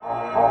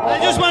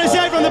I just want to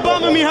say from the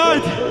bottom of my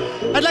heart,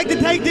 I'd like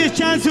to take this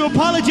chance to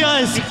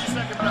apologize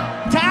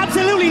to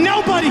absolutely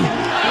nobody.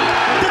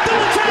 The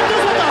double champ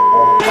does what the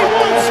he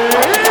wants.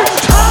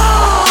 It's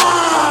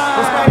time!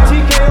 This guy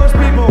TKOs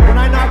people. When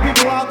I knock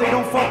people out, they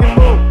don't fucking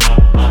move.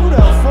 Who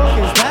the fuck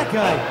is that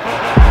guy?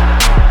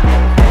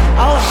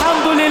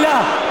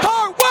 Alhamdulillah.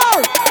 Hard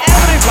work!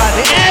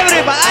 Everybody,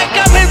 I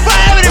come in for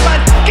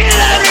everybody. Kill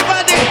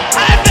everybody.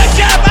 I'm the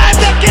champ, I'm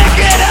the king,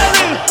 get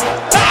everyone.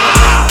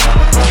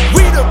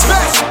 We the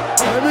best.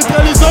 Let me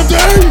tell you something.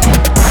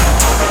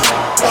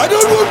 I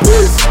don't want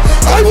peace.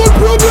 I want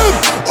problem.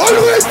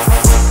 Always.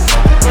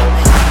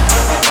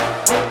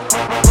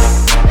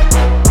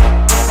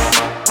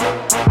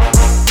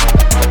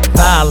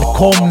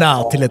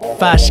 Välkomna till ett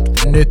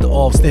färskt nytt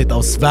avsnitt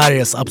av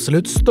Sveriges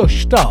absolut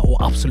största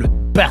och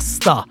absolut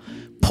bästa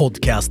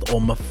podcast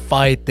om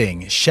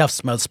fighting.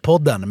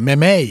 Käftsmällspodden med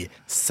mig,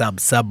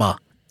 Sebba.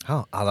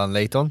 Allan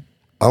Leighton.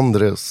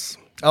 Andres.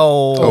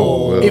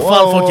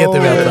 Ifall folk inte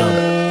vet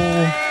det.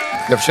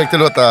 Jag försökte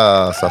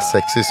låta så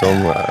sexy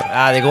som...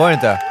 Nej, det går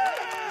inte.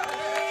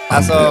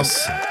 Alltså,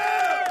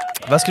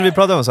 vad skulle vi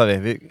prata om, sa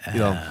vi?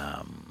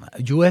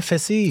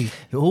 UFC.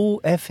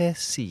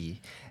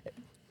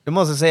 Jag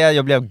måste säga att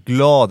jag blev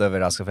glad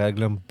överraskad, för jag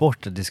glömde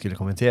bort att du skulle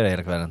kommentera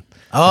hela kvällen.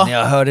 Ja. När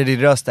jag hörde din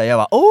röst där, jag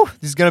var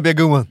this is gonna be a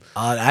good one.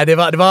 Ja,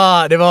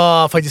 det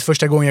var faktiskt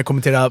första gången jag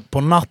kommenterade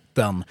på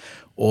natten.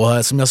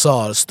 Och som jag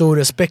sa, stor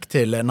respekt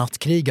till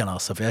nattkrigarna.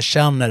 Alltså, för jag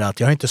känner att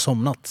jag har inte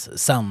somnat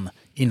sen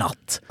i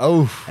natt.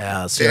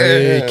 Så jag har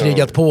ju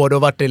krigat på, och då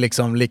var det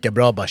liksom lika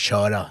bra bara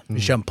köra.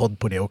 Vi kör en podd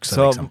på det också.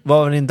 Så liksom. vad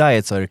var din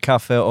diet, sa du?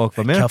 Kaffe och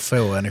vad mer? Kaffe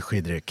och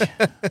energidryck.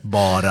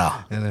 Bara.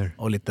 Eller?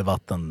 Och lite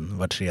vatten,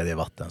 var tredje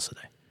vatten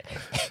sådär.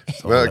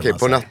 Så Men okej,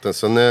 på natten,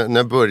 så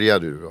när börjar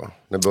du då?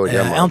 När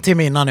börjar man? En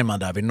timme innan är man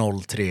där vid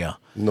 03.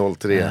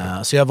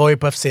 03. Så jag var ju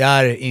på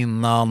FCR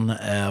innan,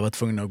 var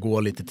tvungen att gå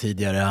lite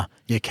tidigare.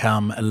 Gick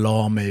hem,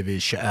 la mig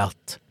vid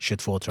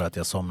 22 tror jag att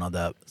jag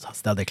somnade.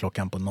 Ställde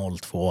klockan på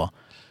 02.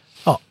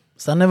 Ja,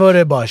 sen var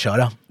det bara att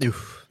köra.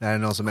 Det här är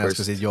någon som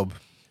älskar sitt jobb.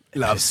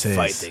 Loves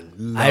fighting.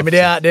 Nej, men det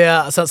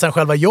är, sen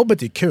själva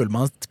jobbet är kul.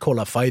 Man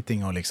kollar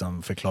fighting och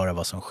liksom förklarar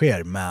vad som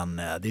sker. Men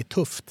det är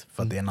tufft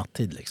för att det är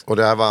nattid liksom. Och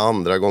det här var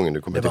andra gången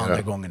du kom Det till var det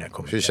andra här. gången jag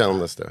kom. Hur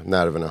kändes det?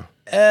 Nerverna?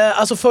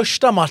 Alltså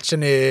första matchen,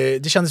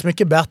 det kändes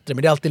mycket bättre,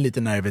 men det är alltid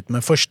lite nervigt.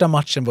 Men första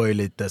matchen var ju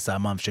lite så här,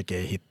 man försöker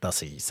hitta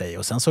sig.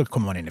 Och sen så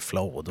kommer man in i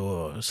flow och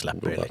då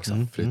släpper det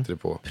liksom. Flyter det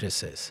på.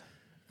 Precis.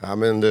 Ja,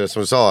 men det,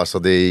 som du sa, alltså,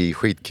 det är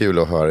skitkul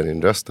att höra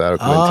din röst där och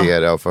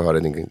kommentera och få höra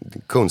din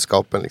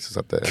kunskapen liksom, så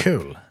att det är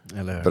Kul.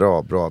 Eller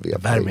bra vet.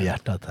 värme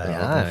hjärtat här.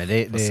 Ja, men det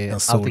är den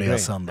alltid soliga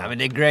great. söndagen. Ja, men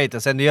det är great.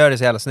 Och sen du gör det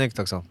så jävla snyggt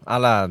också.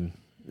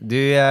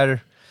 Du är...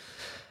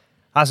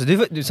 Alltså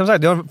du som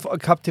sagt, du har en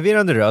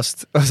kaptiverande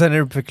röst. Och sen när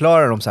du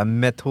förklarar dem så här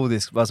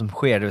metodiskt vad som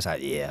sker, du är så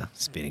här,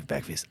 spinning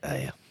backfist,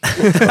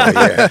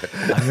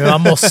 Men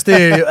man måste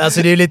ju,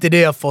 alltså det är lite det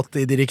jag fått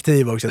i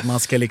direktiv också, att man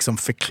ska liksom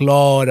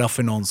förklara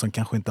för någon som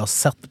kanske inte har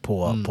sett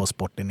på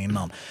sporten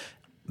innan.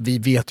 Vi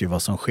vet ju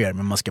vad som sker,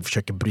 men man ska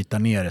försöka bryta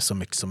ner det så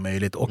mycket som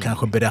möjligt och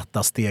kanske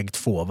berätta steg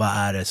 2. Vad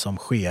är det som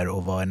sker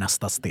och vad är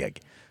nästa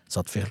steg? Så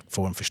att vi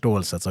får en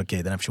förståelse att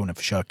den här personen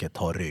försöker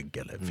ta rygg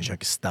eller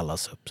försöker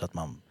ställas upp, så att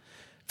man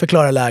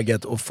förklarar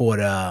läget och får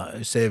det,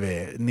 hur säger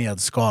vi,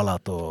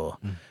 nedskalat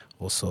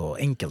och så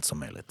enkelt som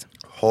möjligt.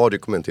 Har du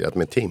kommenterat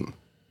med Tim?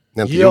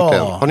 Ni har inte gjort det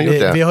än. Har ni gjort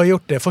det? Vi har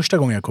gjort det första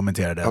gången jag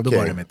kommenterade. Okay. Då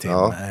var det med Tim.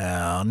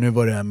 Nu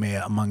var det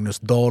med Magnus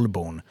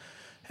Dahlborn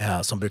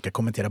som brukar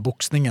kommentera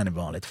boxningen i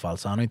vanligt fall.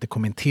 Så han har inte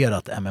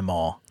kommenterat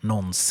MMA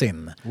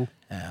någonsin.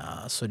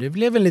 Så det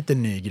blev en lite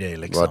ny grej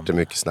liksom. Var det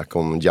mycket snack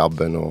om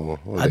jabben och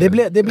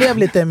det blev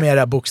lite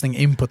mera boxning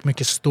input,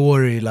 mycket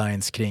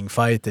storylines kring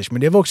fighters.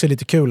 Men det var också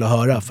lite kul att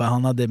höra, för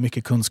han hade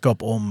mycket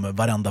kunskap om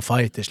varenda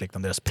fighters,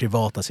 liksom deras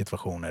privata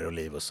situationer och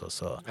liv och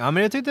så. Ja,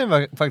 men jag tyckte det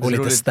var faktiskt och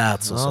lite roligt.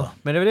 stats och så.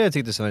 Men det var det jag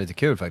tyckte som var lite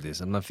kul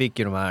faktiskt. Att man fick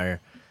ju de här,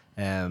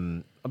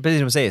 precis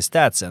som du säger,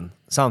 statsen.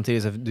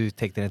 Samtidigt som du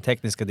täckte den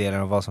tekniska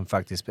delen av vad som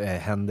faktiskt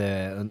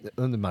hände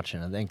under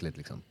matchen enkelt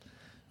liksom.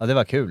 Ja, det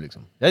var kul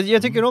liksom.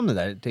 Jag tycker om det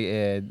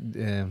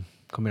där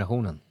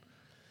kombinationen.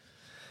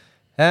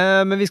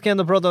 Men vi ska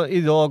ändå prata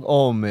idag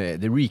om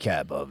the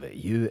recap av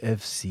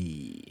UFC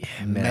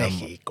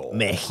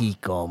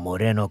Mexico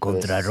Moreno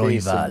kontra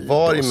Royval.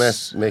 Var i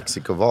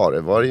Mexico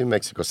var det i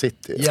Mexico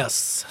City?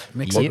 Yes,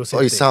 Mexico City.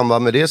 Och i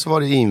samband med det så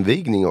var det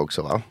invigning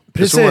också, va?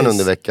 Precis. Det såg man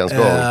under veckans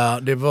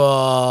gång. Det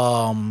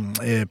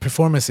var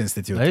Performance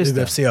Institute.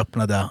 Ja, UFC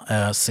öppnade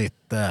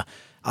sitt...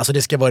 Alltså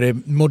det ska vara det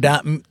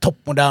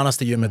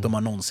toppmodernaste gymmet de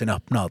har någonsin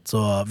öppnat.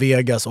 Så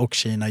Vegas och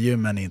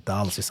Kina-gymmen är inte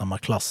alls i samma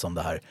klass som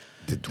det här.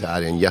 Det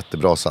där är en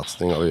jättebra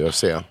satsning av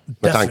UFC.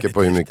 Med tanke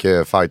på hur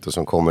mycket fighters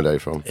som kommer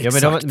därifrån. Ja,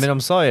 men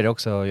de sa ju det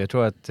också. Jag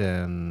tror att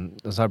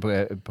de sa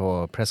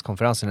på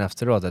presskonferensen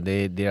efteråt att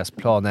deras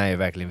plan är ju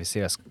verkligen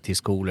investera till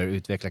skolor,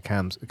 utveckla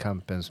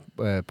campens,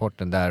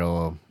 porten där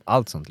och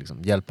allt sånt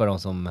liksom. Hjälpa de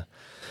som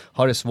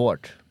har det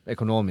svårt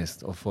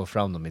ekonomiskt och få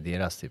fram dem i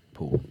deras typ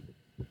pool.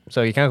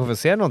 Så vi kanske får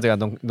se någonting att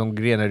de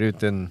grenar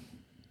ut en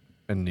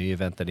en ny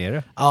event där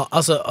nere. Ja,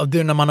 alltså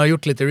när man har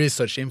gjort lite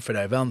research inför det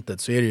här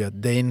eventet så är det ju att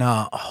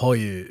Dana har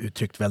ju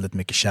uttryckt väldigt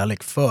mycket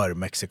kärlek för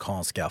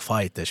mexikanska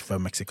fighters, för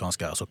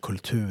mexikanska, alltså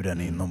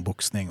kulturen inom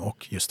boxning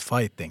och just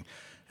fighting.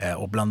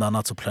 Och bland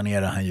annat så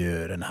planerar han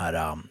ju den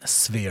här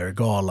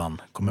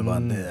Sphere-galan, kommer vara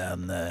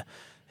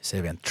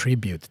en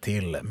tribute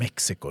till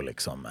Mexiko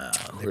liksom.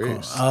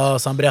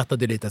 Så han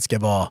berättade lite att det ska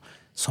vara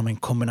som en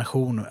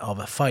kombination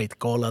av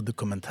fightgala,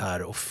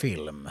 dokumentär och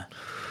film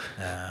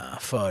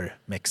för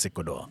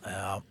Mexiko då.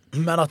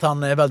 Men att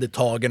han är väldigt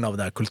tagen av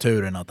den här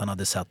kulturen, att han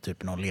hade sett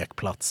typ någon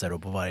lekplatser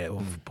och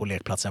på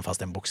lekplatsen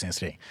fast en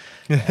boxningsring.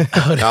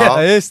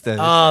 Ja, just det.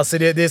 Ja, så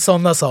det är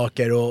sådana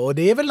saker och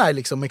det är väl den här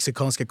liksom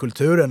mexikanska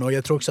kulturen, och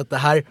jag tror också att det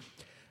här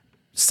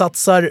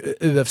satsar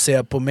UFC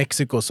på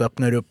Mexiko så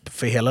öppnar upp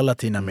för hela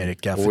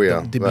Latinamerika.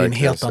 För det blir en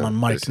helt annan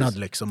marknad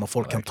liksom, och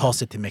folk kan ta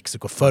sig till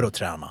Mexiko för att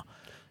träna.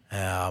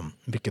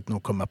 Vilket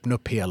nog kommer öppna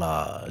upp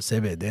hela,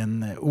 säger vi, det är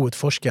en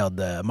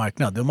outforskad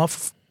marknad. De har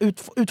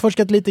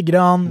utforskat lite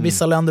grann,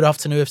 vissa länder har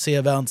haft sina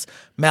UFC-events,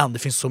 men det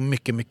finns så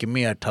mycket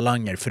mer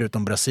talanger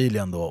förutom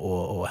Brasilien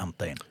då att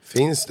hämta in.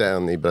 Finns det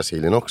en i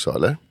Brasilien också,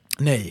 eller?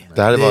 Nej.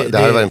 Det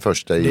här var den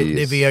första i...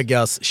 Det är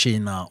Vegas,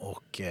 Kina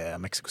och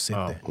Mexico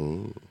City.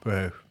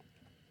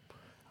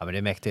 Ja, men det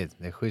är mäktigt.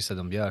 Det är schysst att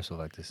de gör så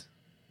faktiskt.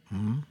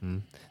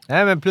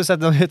 Nej, men plus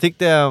att jag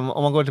tyckte,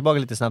 om man går tillbaka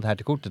lite snabbt här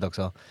till kortet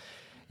också.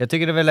 Jag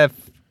tycker det är väl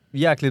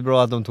jäkligt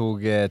bra att de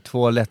tog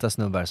 2 lätta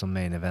snubbar som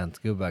main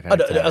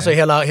event-gubbar. Alltså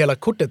hela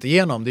kortet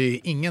igenom, det är ju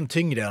ingen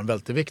tyngre än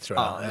vältevikt tror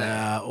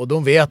jag. Och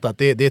de vet att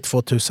det är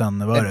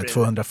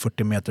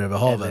 240 meter över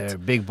havet. Eller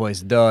big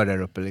boys dör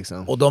där uppe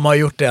liksom. Och de har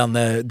gjort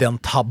den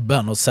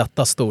tabben och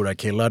sätta stora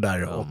killar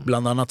där. Och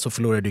bland annat så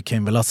förlorade ju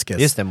Cain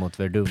Velasquez. Just det, mot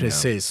Verdun.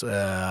 Precis.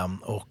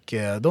 Och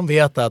de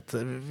vet att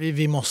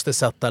vi måste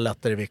sätta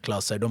lättare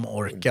viktklasser. De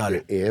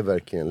orkar. Det är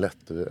verkligen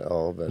lättare,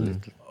 ja,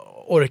 väldigt.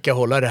 Orka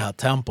hålla det här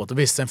tempot. Och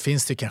visst, sen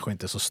finns det kanske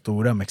inte så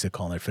stora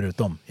mexikaner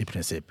förutom i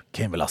princip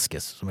Cain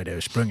Velasquez som är det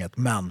ursprunget.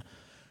 Men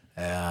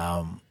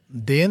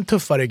det är en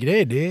tuffare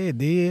grej.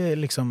 Det är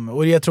liksom,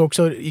 och jag tror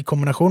också i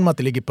kombination med att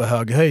det ligger på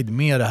hög höjd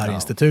med det här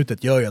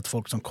institutet gör ju att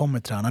folk som kommer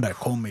träna där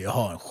kommer ju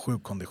ha en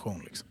sjuk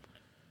kondition liksom.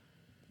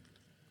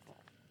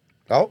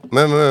 Ja,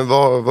 men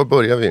var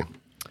börjar vi?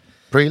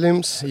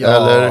 Prelims? Ja,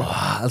 eller?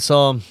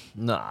 Alltså,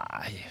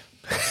 nej.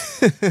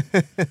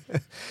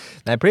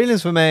 Nej,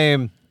 prelims för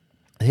mig,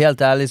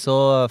 helt ärligt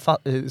så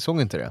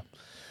såg inte det.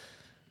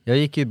 Jag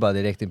gick ju bara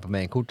direkt in på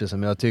mainkortet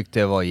som jag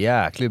tyckte var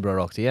jäkligt bra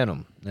rakt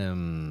igenom.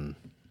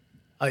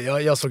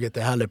 Jag såg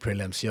inte heller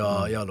prelims.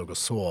 Jag låg och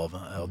sov.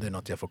 Och det är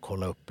något jag får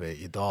kolla upp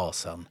idag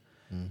sen.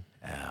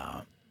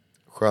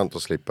 Skönt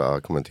att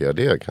slippa kommentera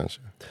det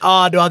kanske.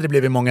 Ja, då hade det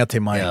blivit många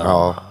timmar.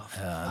 Ja.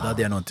 Då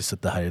hade jag nog inte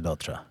suttit här idag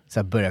tror jag. Så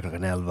jag börjar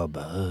klockan 11 och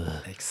bara...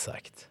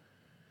 Exakt.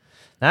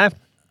 Nej.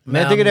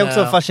 Men jag tycker det är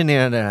också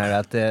fascinerande det här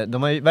att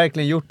de har ju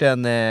verkligen gjort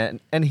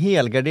en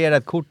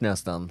helgarderad kort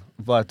nästan.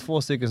 Bara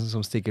 2 stycken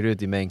som sticker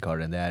ut i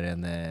maincarden. Det är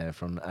en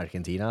från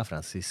Argentina,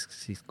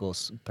 Francisco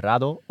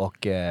Prado,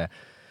 och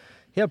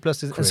helt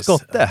plötsligt en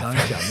skotte.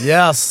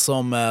 Yes,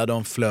 som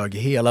de flög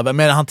hela...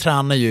 Men han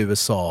tränar ju i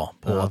USA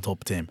på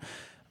toppteam.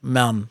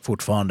 Men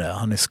fortfarande,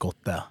 han är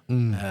skotte.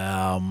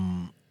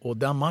 Och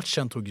den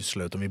matchen tog ju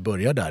slut, om vi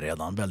börjar där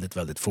redan, väldigt,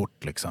 väldigt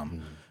fort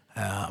liksom.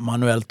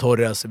 Manuel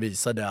Torres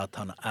visade att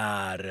han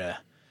är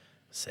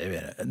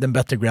den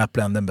bättre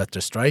grapplern, den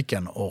bättre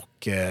striken,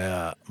 och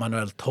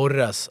Manuel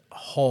Torres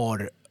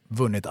har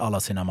vunnit alla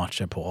sina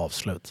matcher på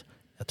avslut.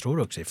 Jag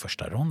tror också i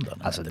första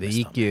ronden. Alltså det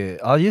gick ju,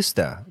 ja just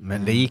det,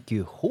 men det gick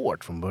ju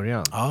hårt från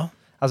början. Ja.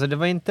 Alltså det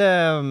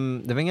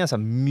var inga så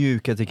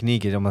mjuka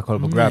tekniker om man kollar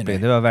på grappling. Nej.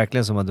 Det var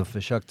verkligen som att de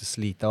försökte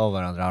slita av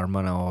varandra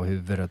armarna och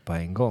huvudet på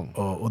en gång.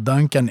 Och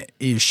Duncan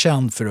är ju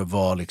känd för att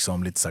vara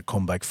liksom lite så här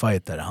comeback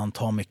fighter. Han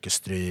tar mycket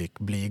stryk,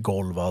 blir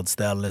golvad,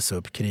 ställer sig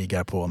upp,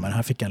 krigar på. Men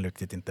här fick han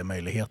riktigt inte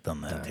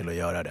möjligheten till att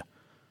göra det.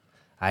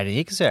 Nej, det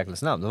gick så jäkla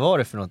snabbt. Vad var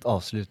det för något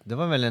avslut? Det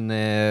var väl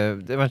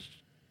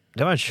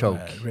det var en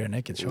choke. Rear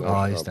naked choke.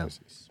 Ja, just det.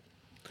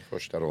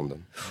 Första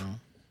ronden.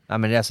 Ja,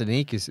 men alltså det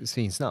gick ju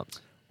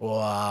svinsnabbt.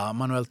 Och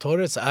Manuel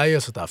Torres är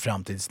ju sådär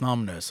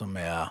framtidsnamn nu som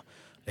är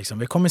liksom,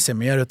 vi kommer se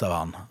mer utav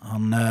han.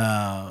 Han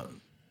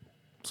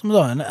som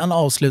då en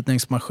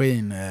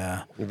avslutningsmaskin.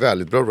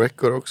 Väldigt bra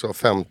record också,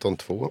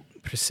 15-2.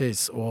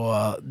 Precis, och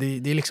det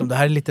är liksom, det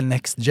här är lite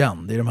next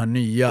gen. Det är de här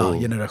nya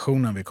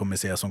generationen vi kommer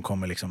se som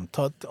kommer liksom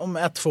om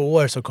 1-2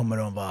 år så kommer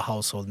de vara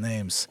household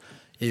names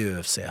i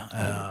UFC.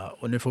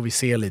 Och nu får vi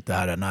se lite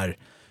här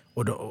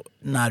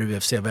när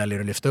UFC väljer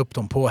att lyfta upp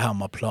dem på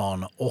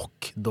hemmaplan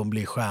och de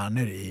blir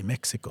stjärnor i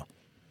Mexiko.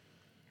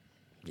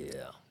 Yeah.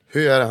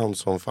 Hur är han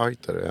som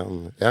fighter?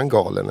 Är han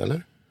galen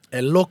eller?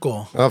 El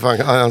Loco. Ja,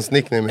 hans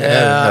nickname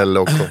är El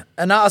Loco.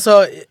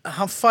 Alltså,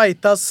 han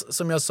fightas,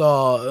 som jag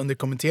sa under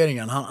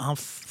kommenteringen, han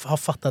har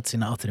fattat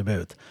sina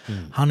attribut.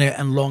 Han är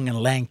en long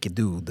and lanky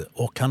dude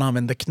och han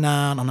använder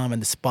knän, han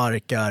använder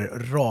sparkar,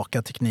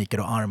 raka tekniker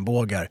och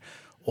armbågar.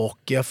 Och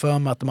jag för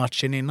mig att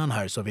matchen innan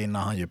här så vinner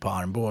han ju på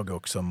armbåge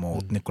också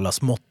mot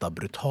Nicolas Motta,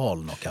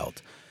 brutal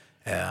knockout.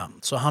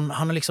 Så han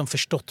har liksom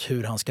förstått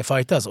hur han ska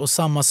fightas. Och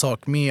samma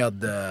sak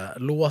med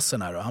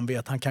låsen här. Han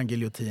vet han kan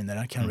giljotiner,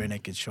 han kan rear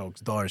naked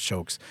chokes, dart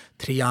chokes,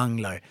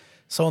 trianglar.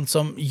 Sånt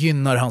som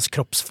gynnar hans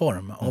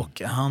kroppsform.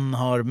 Och han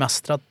har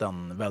mästrat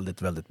den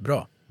väldigt, väldigt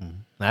bra.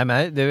 Nej,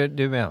 men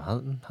du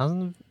menar,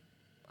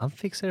 han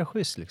fixar det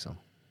schysst liksom.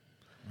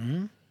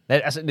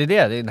 Nej, alltså,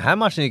 den här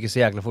matchen gick ju så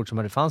jäkla fort som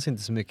att det fanns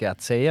inte så mycket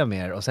att säga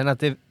mer. Och sen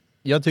att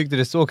jag tyckte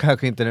det såg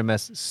kanske inte det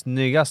mest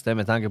snyggaste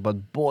med tanke på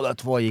att båda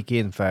två gick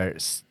in för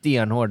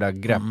stenhårda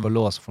grepp och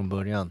lås från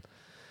början.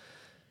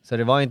 Så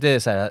det var inte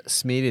så här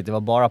smidigt, det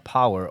var bara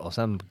power och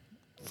sen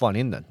får han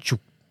in den.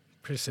 Tjup.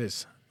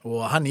 Precis.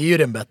 Och han är ju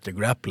den bättre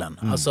grapplen.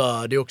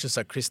 Alltså det är också så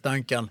här, Chris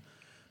Duncan,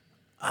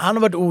 han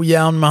har varit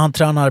ojämn men han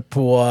tränar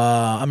på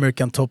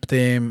American Top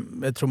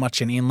Team. Jag tror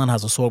matchen innan här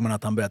så såg man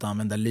att han började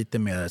använda lite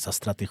mer så här,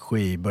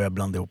 strategi, började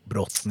blanda ihop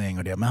brottning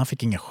och det. Men han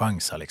fick ingen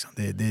chans här liksom.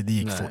 Det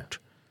gick fort.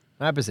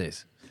 Nej,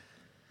 precis.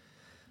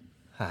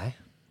 Nej.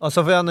 Och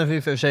så får jag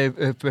nu för sig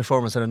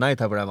performance of the night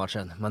här på den här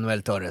matchen.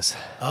 Manuel Torres.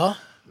 Ja.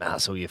 Men han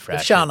såg ju fresh.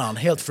 Det tjänar han,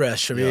 helt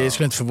fresh. Och vi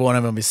skulle inte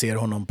förvåna om vi ser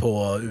honom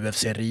på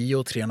UFC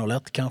Rio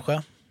 301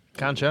 kanske.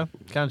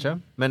 Kanske.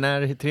 Men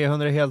är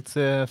 300 helt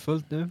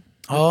fullt nu?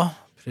 Ja,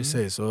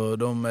 precis. Och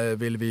de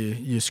vill vi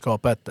ju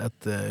skapa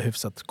ett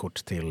hyfsat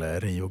kort till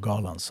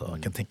Rio-galan. Så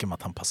jag kan tänka mig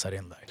att han passar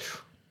in där.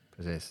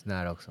 Precis,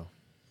 nära också.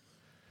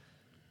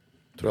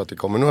 Tror du att det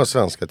kommer några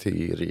svenskar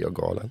till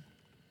Rio-galan?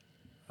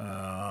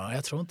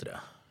 Jag tror inte det.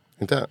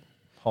 Inte?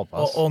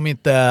 Hoppas. Om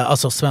inte,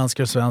 alltså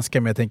svenskar,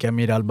 men jag tänker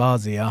Amir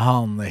Albazi, är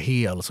han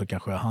hel så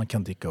kanske han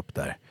kan dyka upp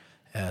där.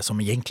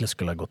 Som egentligen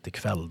skulle ha gått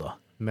ikväll då.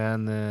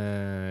 Men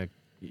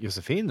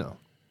Josefin då?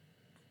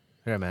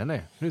 Hur är det med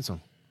henne? Knutsson?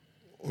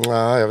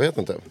 Nej, jag vet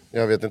inte.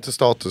 Jag vet inte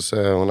status.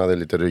 Hon hade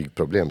lite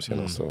ryggproblem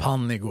senast.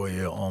 Panni går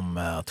ju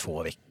om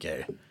 2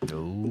 veckor.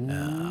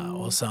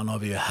 Och sen har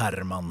vi ju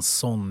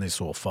Hermansson i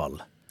så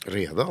fall.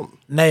 Redan?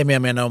 Nej, men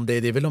jag menar om det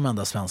är väl de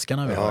enda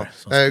svenskarna vi har.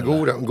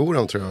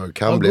 Goran tror jag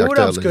kan bli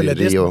aktuell i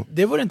Rio.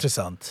 Det vore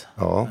intressant.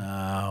 Ja.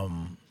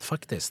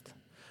 Faktiskt.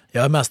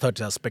 Jag har mest hört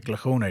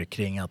spekulationer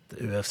kring att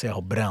UFC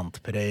har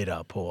bränt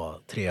Pereira på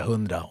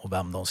 300 och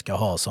vem de ska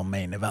ha som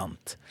main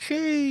event.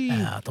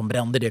 Att de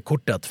brände det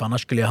kortet, för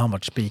annars skulle han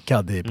varit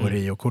spikad på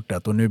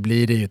Rio-kortet. Och nu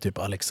blir det ju typ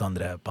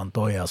Alexandre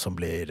Pantoja som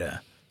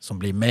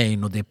blir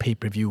main, och det är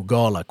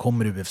pay-per-view-gala.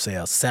 Kommer UFC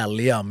att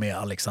sälja med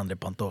Alexandre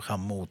Pantoja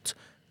mot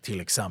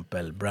till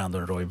exempel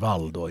Brandon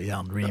Royval då i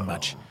en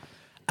rematch?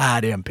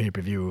 Är det en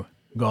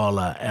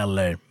pay-per-view-gala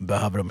eller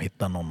behöver de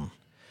hitta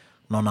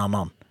någon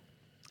annan?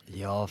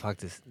 Ja,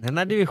 faktiskt. Den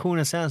här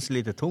divisionen känns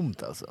lite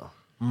tomt alltså.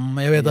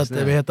 Jag vet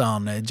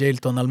att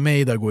Jailton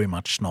Almeida går i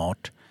match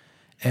snart.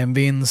 En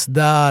vinst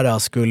där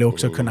skulle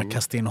också kunna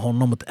kasta in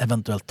honom mot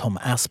eventuellt Tom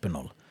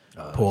Aspinall.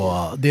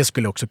 Det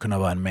skulle också kunna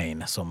vara en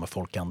main som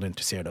folk ändå är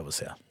intresserade av att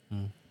se.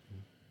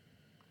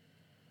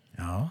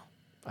 Ja.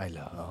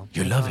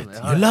 You love it.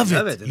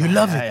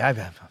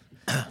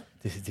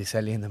 Det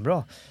säljer in den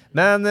bra.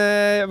 Men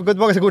vi går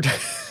tillbaka till kortet.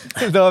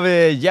 Då har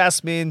vi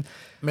Jasmine.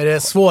 Med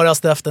det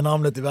svåraste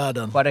efternamnet i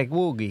världen.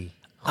 Waregwogi.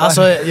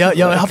 Alltså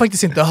jag har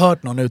faktiskt inte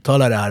hört någon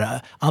uttala det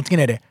här. Antingen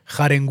är det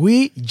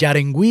Jarengui,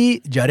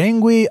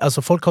 Jarengui.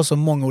 Alltså folk har så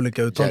många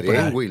olika uttal på det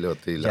här. Jarengui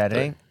låter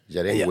lättare.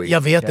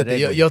 Jag vet inte,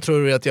 jag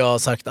tror att jag har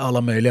sagt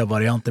alla möjliga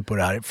varianter på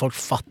det här. Folk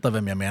fattar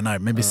vem jag menar,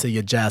 men vi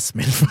säger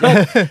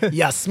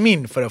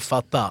Jasmine för att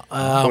fatta.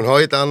 Hon har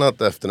ju ett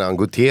annat efternamn,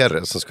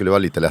 Gutierrez, som skulle vara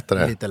lite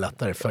lättare. Lite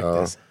lättare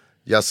faktiskt.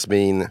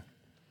 Jasmine,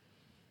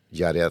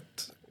 Jaret,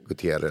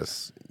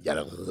 Gutierrez,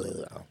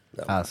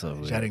 Alltså,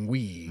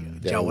 Jarengui.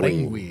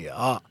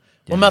 Ja.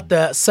 Hon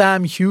mötte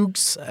Sam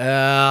Hughes.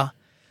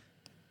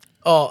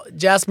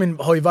 Jasmine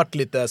har ju varit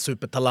lite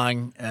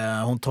supertalang.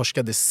 Hon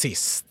torskade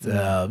sist.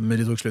 Men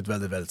det tog slut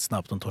väldigt, väldigt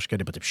snabbt. Hon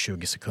torskade på typ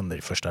 20 sekunder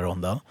i första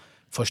rondan.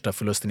 Första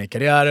förlusten i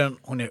karriären.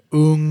 Hon är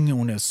ung,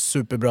 hon är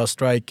superbra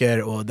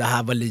striker. Och det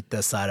här var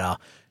lite så här: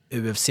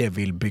 UFC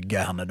vill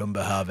bygga henne. De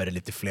behöver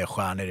lite fler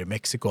stjärnor i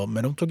Mexiko.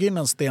 Men de tog in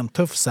en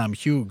stentuff Sam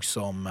Hughes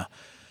som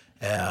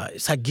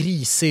så här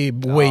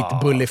grisig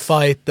weight bully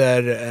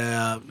fighter.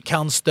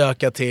 Kan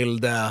stöka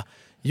till det.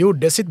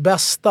 Gjorde sitt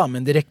bästa,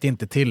 men det räckte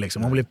inte till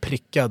liksom. Hon blev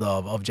prickad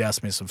av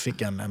Jasmine som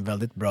fick en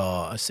väldigt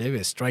bra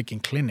striking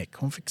clinic.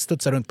 Hon fick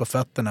studsa runt på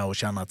fötterna och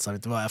känna att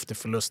vet du vad, efter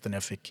förlusten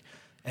jag fick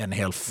en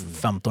hel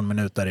 15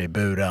 minuter i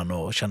buren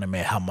och kände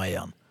mig hemma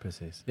igen.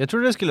 Precis. Jag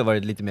tror det skulle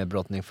varit lite mer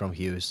brottning från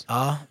Hughes.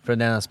 Från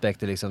den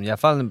aspekten liksom. Jag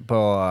fall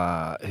på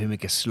hur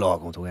mycket slag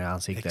hon tog i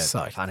ansiktet.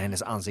 Exakt. Fan,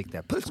 hennes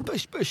ansikte.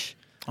 Push.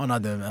 Hon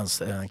hade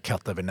en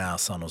katt över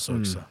näsan och så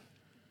också.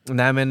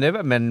 Nej,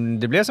 men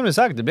det blev som du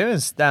sagt, det blev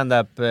en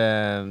stand-up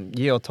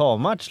ge och ta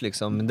match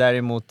liksom.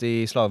 Däremot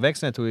i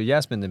slagväxeln tog ju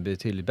Jasmine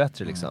betydligt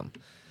bättre liksom.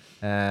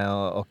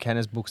 Och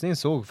hennes boxning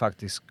såg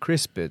faktiskt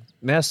crisp ut.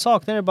 Men jag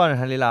saknade bara den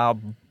här lilla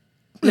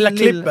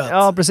klippet.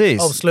 Ja,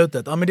 precis.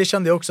 Avslutet. Ja, men det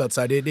kände jag också att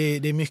så här,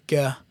 det är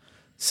mycket,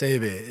 säger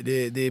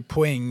vi, det är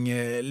poäng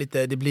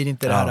lite, det blir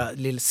inte det här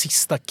lilla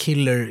sista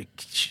killer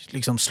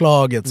liksom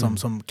slaget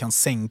som kan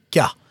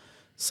sänka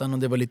Sen om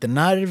det var lite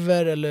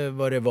nerver eller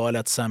vad det var, eller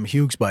att Sam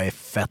Hughes bara är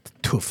fett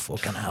tuff och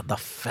kan äta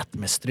fett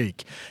med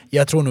stryk.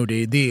 Jag tror nog det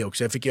är det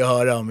också. Jag fick ju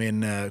höra av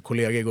min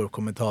kollega igår,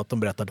 kommentatorn,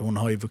 berättade att hon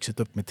har ju vuxit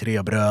upp med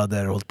 3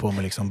 bröder och hållit på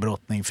med liksom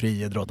brottning,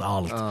 friidrott,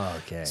 allt.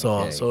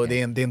 Så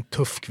det är en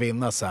tuff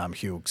kvinna, Sam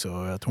Hughes, och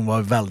jag tror hon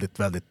var väldigt,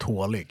 väldigt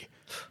tålig.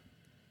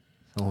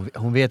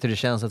 Hon vet hur det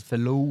känns att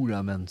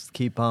förlora, men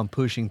keep on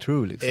pushing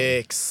through liksom.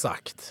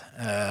 Exakt.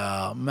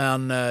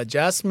 Men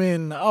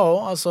Jasmine,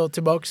 ja, alltså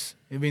tillbaks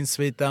i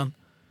vinstsviten.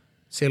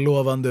 Ser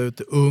lovande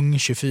ut, ung,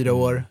 24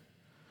 år.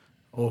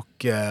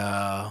 Och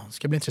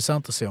ska bli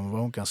intressant att se om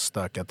vad hon kan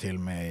stöka till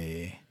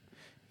med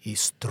i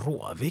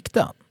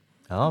stråvikten.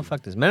 Ja,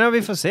 faktiskt. Men ja,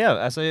 vi får se.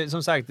 Alltså,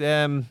 som sagt,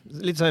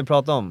 lite som vi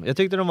pratade om. Jag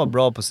tyckte de var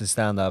bra på sin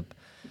stand-up.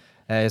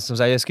 Som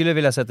sagt, jag skulle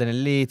vilja sätta henne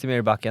lite mer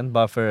i backen,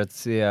 bara för att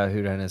se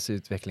hur hennes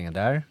utveckling är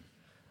där.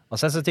 Och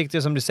sen så tyckte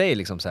jag, som du säger,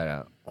 liksom så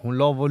här, hon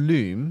la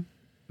volym,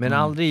 men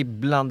aldrig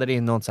blandade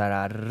in något så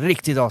här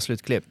riktigt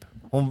avslutklipp.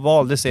 Hon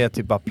valde sig att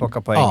typ bara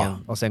plocka poängen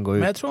och sen gå ut.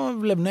 Men jag tror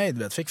hon blev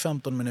nöjd, fick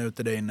 15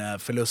 minuter där inne,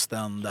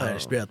 förlusten där,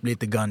 spelet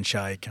lite gun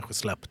shy, kanske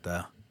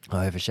släppte.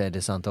 Ja, i och för sig, det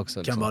är sant också.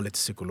 Kan liksom vara lite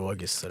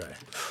psykologiskt sådär.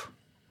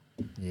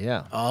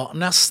 Yeah. Ja,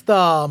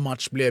 nästa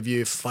match blev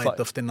ju Fight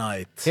of the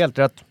Night. Helt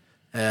rätt.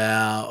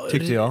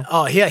 Tyckte jag.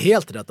 Ja,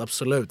 helt rätt,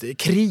 absolut.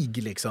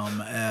 Krig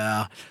liksom.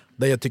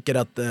 Där jag tycker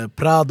att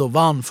Prado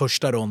vann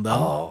första ronden.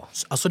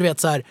 Alltså du vet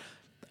så här,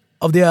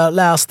 av det jag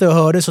läste och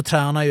hörde så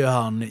tränar ju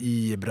han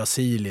i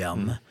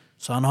Brasilien.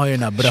 Så han har ju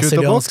den här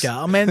brasilianska...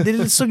 Ja, men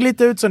det såg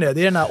lite ut som det.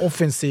 Det är den här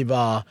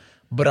offensiva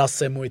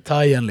brasse-muay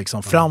thaien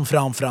liksom.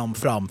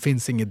 Fram.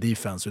 Finns ingen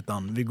defense,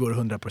 utan vi går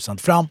 100%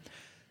 fram.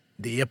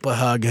 Det är på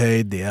hög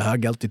höjd, det är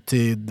hög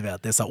altityd.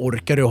 Vet. Det är så här,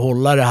 orkar du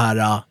hålla det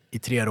här i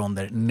 3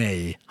 ronder?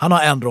 Nej. Han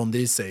har 1 rond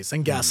i sig,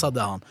 sen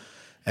gassade han.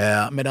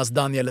 Medan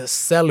Daniel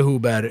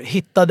Zellhuber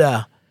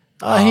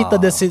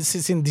hittade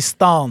sin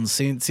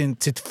distans,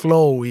 sitt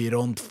flow i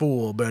rond 2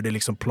 och började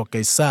liksom plocka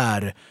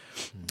isär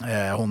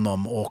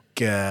honom.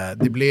 Och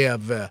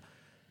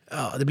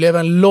det blev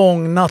en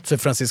lång natt för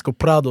Francisco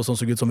Prado som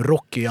såg ut som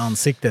Rocky i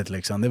ansiktet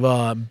liksom. Det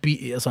var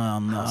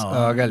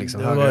öga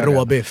liksom. Det var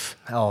råbiff.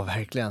 Ja,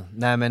 verkligen.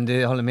 Nej, men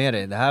jag håller med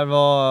dig. Det här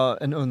var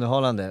en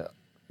underhållande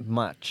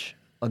match.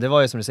 Och det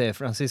var ju som du säger,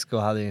 Francisco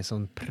hade en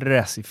sån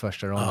press i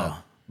första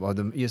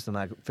ronden. Just de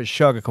här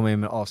försöker komma in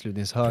med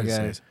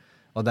avslutningshöger. Precis.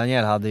 Och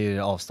Daniel hade ju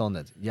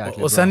avståndet.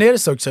 Och sen är det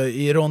så också,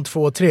 i rond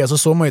 2 och 3 så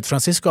såg man ju att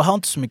Francisco har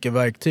inte så mycket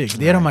verktyg.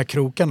 Det är de här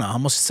krokarna,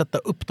 han måste sätta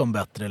upp dem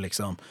bättre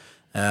liksom.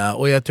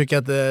 Och jag tycker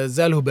att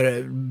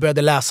Zellhuber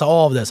började läsa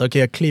av det. Så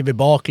okej, jag kliver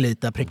bak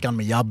lite, prickan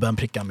med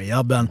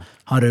jabben.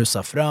 Han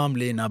rusar fram,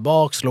 lina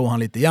bak, slår han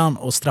lite grann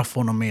och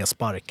straffar honom med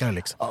sparkar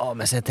liksom. Ja,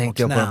 men sen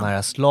tänkte jag på de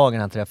här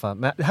slagen han träffade.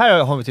 Men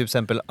här har vi till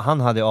exempel,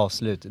 han hade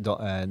avslut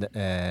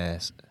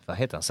vad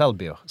heter han?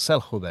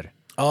 Zellhuber.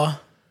 Ja.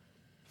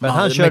 Men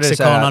han körde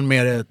mexikanen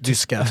med det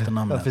tyska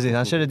efternamnet. Ja, precis.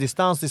 Han körde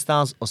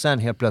distans och sen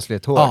helt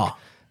plötsligt hårt. Ja.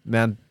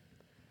 Men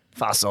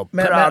alltså,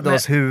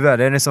 Prados huvud,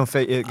 den är som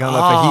gamla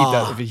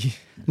fajita.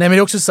 Nej, men det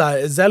är också så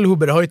här,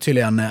 Zellhuber har ju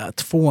tydligen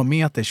 2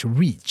 meters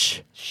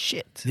reach.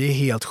 Shit. Det är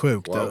helt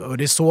sjukt. Wow. Och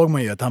det såg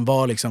man ju att han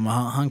var liksom,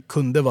 han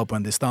kunde vara på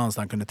en distans,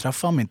 han kunde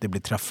träffa men inte bli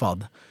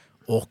träffad.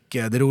 Och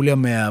det roliga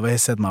med, vad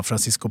heter man,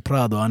 Francisco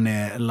Prado, han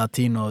är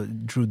latino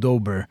Drew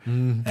Dober.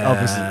 Ja,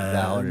 precis.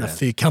 Där har du det.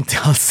 Fyrkant i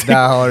halsen.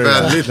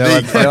 Väldigt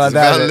likt,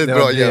 väldigt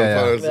bra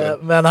jämförelse.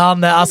 Men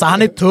han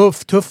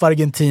är tuff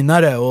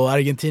argentinare, och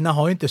Argentina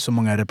har ju inte så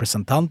många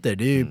representanter.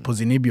 Det är ju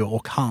Pozinibio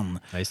och han.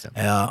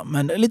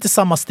 Men lite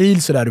samma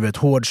stil sådär, du vet,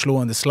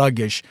 hårdslående,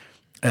 sluggish.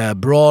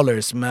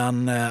 Brawlers,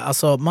 men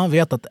alltså man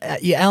vet att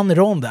i en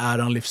rond är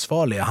han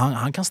livsfarlig.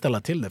 Han kan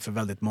ställa till det för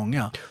väldigt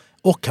många.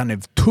 Och han är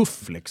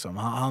tuff liksom.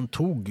 Han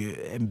tog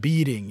en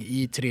beating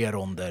i 3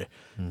 ronder.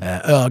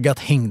 Ögat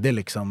hängde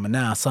liksom,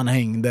 näsan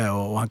hängde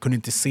och han kunde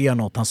inte se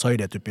något. Han sa ju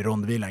det typ i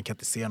rondvilan, han kan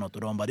inte se något.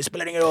 Och de bara, det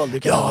spelar ingen roll. Du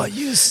kan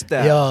just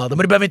det. Ja, du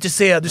behöver inte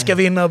se, du ska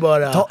vinna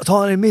bara. Ta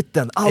han i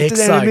mitten, alltid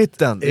där i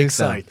mitten.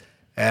 Exakt.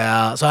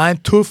 Så han är en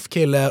tuff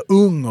kille,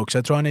 ung också.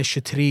 Jag tror han är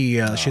 23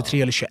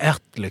 eller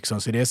 21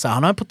 liksom. Så det är så,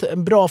 han har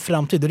en bra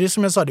framtid. Och det är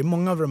som jag sa, det är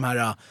många av de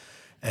här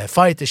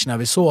fighters när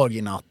vi såg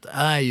i natt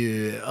är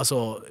ju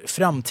alltså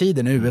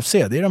framtiden i UFC.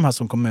 Det är de här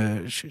som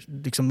kommer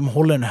liksom, de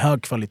håller en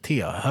hög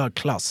kvalitet, hög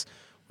klass.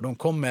 Och de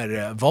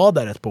kommer vara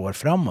där ett par år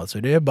framåt. Så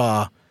det är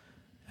bara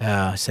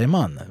säger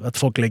man, att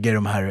folk lägger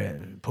de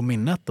här på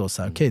minnet och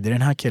så okej, det är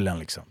den här killen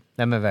liksom.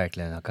 Nej, men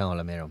verkligen, jag kan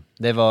hålla med om.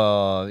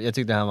 Jag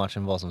tyckte den här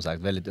matchen var som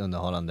sagt väldigt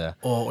underhållande.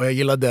 Och jag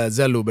gillade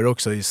Zellhuber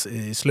också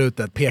i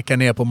slutet, peka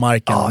ner på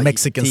marken,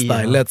 Mexican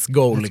style, let's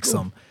go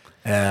liksom.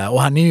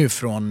 Och han är ju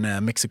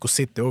från Mexico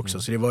City också,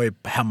 så det var ju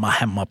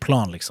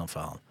hemmaplan liksom för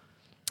han.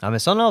 Ja, men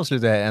sådana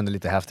avslut är ändå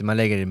lite häftigt, man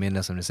lägger det i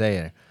minne som du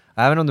säger.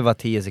 Även om det var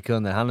 10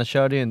 sekunder, han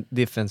körde ju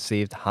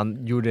defensivt,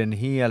 han gjorde en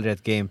hel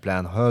rätt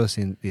gameplan, höll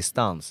sin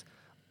distans.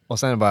 Och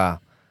sen bara,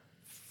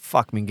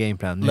 fuck min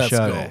gameplan, nu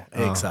kör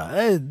vi. Exakt,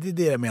 det är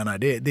det jag menar.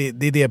 Det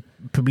är det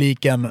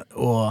publiken,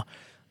 och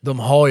de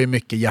har ju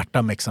mycket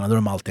hjärta, mexarna, det har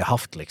de alltid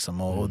haft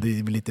liksom. Och det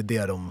är lite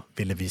det de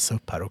ville visa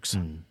upp här också.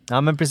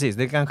 Ja, men precis,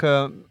 det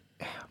kanske...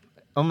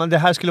 om det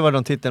här skulle vara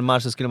någon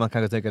titelmatch så skulle man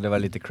kanske tycka att det var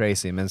lite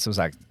crazy. Men som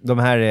sagt, de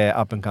här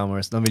är up and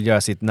comers. De vill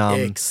göra sitt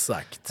namn.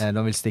 Exakt.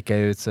 De vill sticka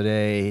ut. Så det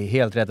är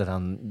helt rätt att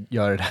han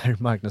gör det där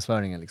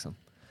marknadsföringen liksom.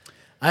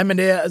 Nej, men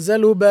det är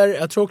Zellhuber.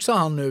 Jag tror också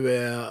han nu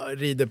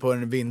rider på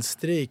en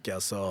vinststrik.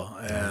 Alltså.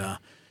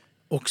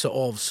 Också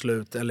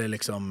avslut, eller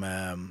liksom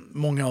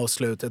många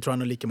avslut. Jag tror han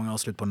har lika många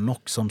avslut på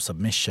knock som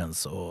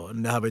submissions. Och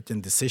det här var inte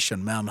en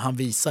decision, men han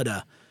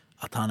visade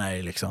att han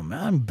är liksom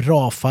en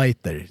bra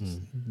fighter.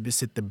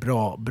 Besitter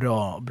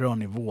bra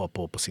nivå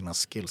på sina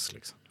skills.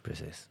 Liksom.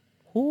 Precis.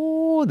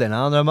 Den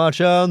andra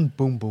matchen.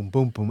 Boom, boom,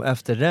 boom, boom.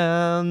 Efter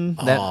den.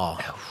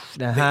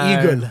 Den här. The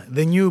Eagle.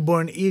 The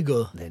newborn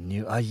Eagle.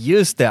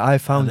 Just det. I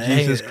found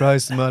Jesus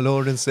Christ, my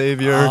Lord and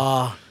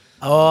Savior.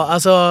 Ja,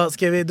 alltså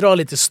ska vi dra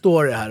lite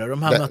story här.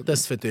 De här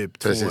möttes för typ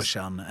 2 år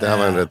sedan. Det här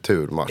var en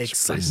returmatch.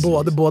 Exakt.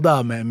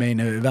 Båda main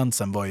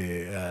eventsen var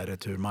ju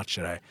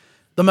returmatcher här.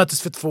 De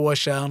möttes för 2 år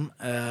sedan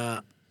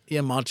i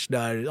en match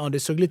där det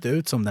såg lite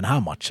ut som den här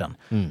matchen.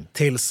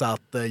 Tills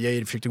att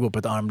Yair försökte gå på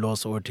ett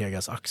armlås och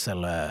Ortegas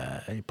axel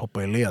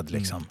poppade i led.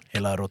 Liksom.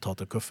 Hela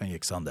rotatorkuffen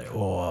gick sönder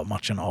och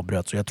matchen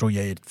avbröts. Så jag tror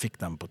Yair fick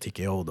den på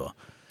TKO då.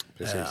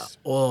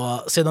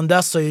 Och sedan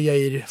dess har ju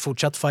Yair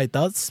fortsatt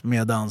fightas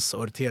medans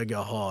Ortega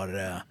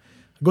har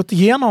gått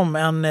igenom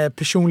en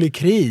personlig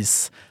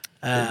kris.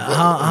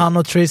 Han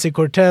och Tracy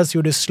Cortez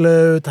gjorde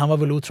slut. Han var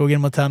väl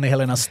otrogen mot henne hela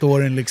den här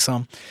storyn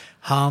liksom.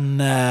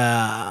 Han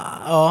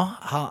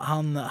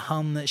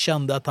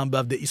kände att han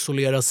behövde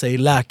isolera sig,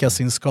 läka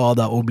sin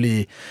skada och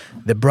bli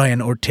the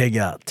Brian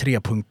Ortega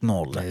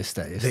 3.0. Just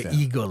det. The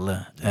Eagle.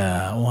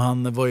 Och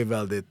han var ju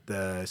väldigt,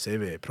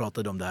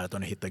 pratade om det här att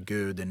han hittade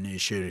Gud, en ny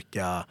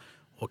kyrka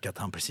och att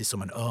han precis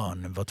som en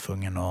örn var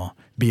tvungen att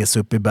bege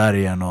sig upp i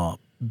bergen och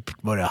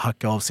börja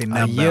hacka av sin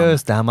näbben. Ja,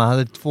 just det, man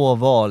hade 2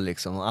 val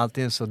liksom.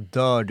 Antingen så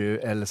dör du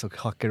eller så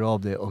hackar du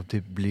av det och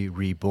typ blir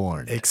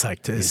reborn.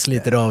 Exakt,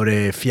 sliter av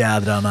dig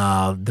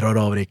fjädrarna, drar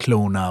av dig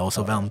klorna och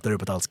så väntar du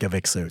på att allt ska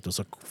växa ut och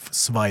så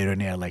svajar du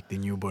ner like the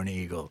newborn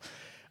eagle.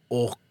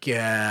 Och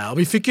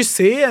vi fick ju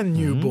se en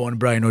newborn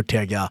Brian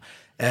Ortega.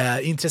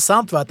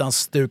 Intressant var att han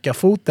stukade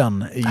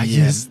foten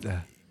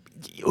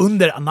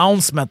under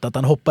announcement att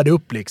han hoppade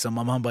upp liksom.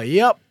 Och han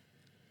bara,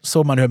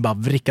 såg man hur han bara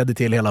vrickade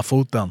till hela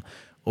foten.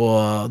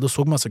 Och då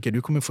såg man så att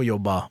du kommer få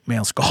jobba med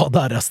en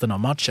skada resten av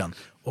matchen.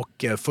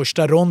 Och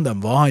första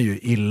ronden var han ju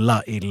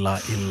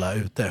illa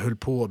ute. Höll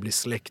på att bli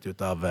släckt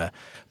utav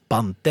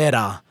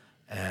Pantera.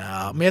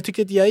 Men jag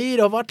tycker att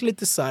Yair har varit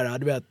lite så här,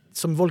 du vet,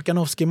 som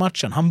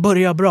Volkanovski-matchen. Han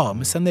börjar bra,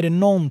 men sen är det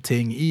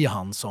någonting i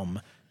han som...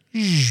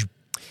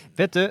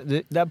 Vet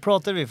du, där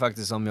pratade vi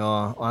faktiskt om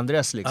jag och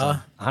Andres liksom.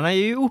 Han har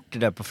ju gjort det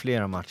där på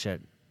flera matcher.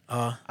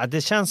 Att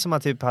det känns som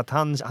att, typ, att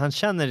han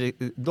känner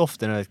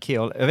doften av ett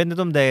kill. Jag vet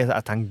inte om det är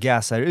att han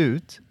gasar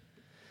ut.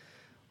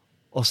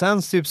 Och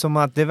sen typ som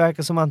att det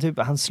verkar som att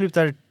han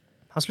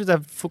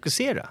slutar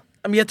fokusera.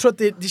 Men jag tror att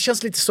det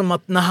känns lite som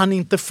att när han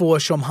inte får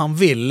som han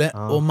vill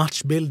och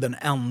matchbilden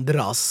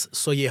ändras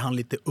så ger han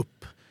lite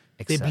upp.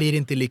 Exakt. Det blir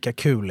inte lika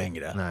kul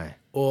längre. Nej.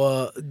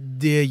 Och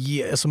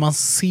alltså man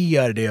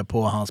ser det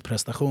på hans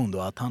prestation då,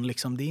 att han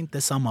liksom, det är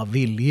inte samma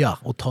vilja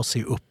att ta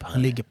sig upp.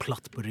 Han ligger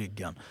platt på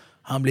ryggen.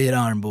 Han blir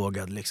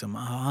armbågad liksom.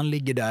 Han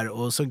ligger där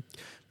och så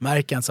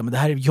märker han att det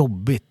här är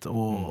jobbigt.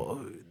 Och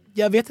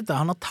jag vet inte,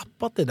 han har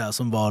tappat det där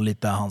som var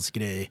lite hans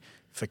grej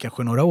för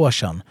kanske några år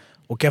sedan.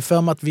 Och jag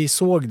för mig att vi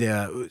såg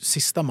det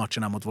sista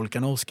matcherna mot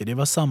Volkanovski. Det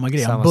var samma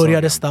grej. Han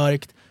började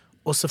starkt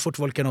och så fort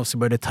Volkanovski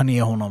började ta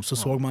ner honom så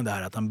såg man det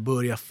här att han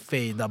börjar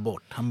fejda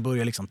bort. Han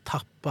börjar liksom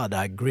tappa det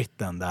här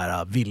gritten, det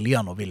här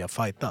viljan och vilja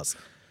fightas.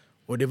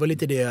 Och det var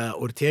lite det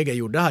Ortega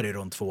gjorde här i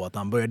rond 2. Att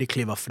han började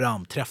kliva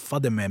fram,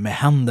 träffade med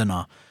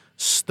händerna.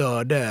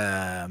 Störde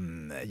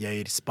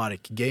Yair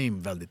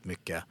spark-game väldigt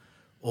mycket.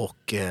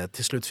 Och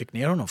till slut fick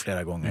ner honom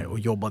flera gånger. Och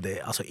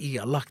jobbade alltså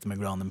elakt med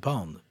ground and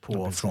pound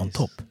från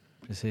topp.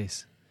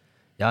 Precis.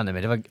 Ja, nej,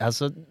 men det var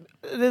alltså...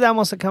 Det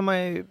där kan man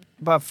ju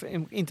bara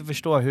inte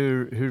förstå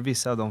hur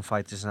vissa av de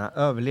fightersna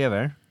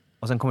överlever.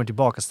 Och sen kommer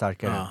tillbaka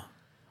starkare. Ja.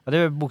 Och det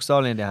är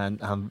bokstavligen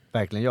det han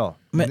verkligen gör.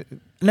 Nej,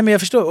 men jag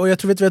förstår. Och jag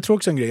tror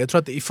också en grej. Jag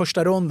tror att i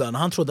första ronden,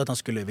 han trodde att han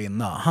skulle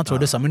vinna. Han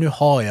trodde så här, men nu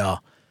har jag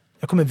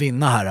kommer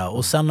vinna här.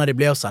 Och sen när det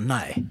blev så här,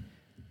 nej.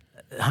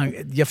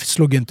 Jag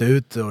slog inte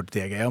ut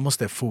Ortega. Jag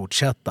måste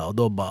fortsätta. Och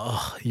då bara,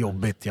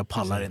 jobbigt. Jag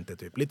pallar inte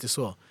typ. Lite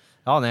så.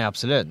 Ja, nej,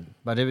 absolut.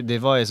 Men det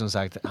var ju som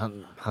sagt,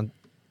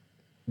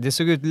 det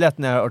såg ut lätt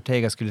när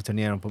Ortega skulle ta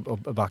ner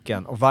honom på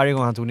backen. Och varje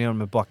gång han tog ner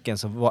honom på backen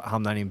så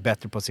hamnade han i en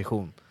bättre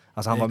position.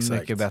 Alltså han var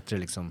mycket bättre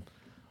liksom.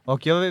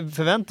 Och jag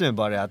förväntade mig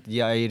bara att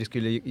Yair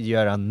skulle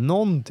göra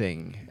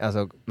någonting.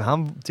 Alltså, men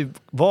han typ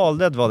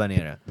valde att vara där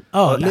nere.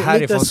 Ja, och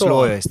härifrån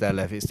slår jag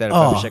istället för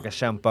att försöka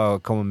kämpa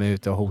och komma med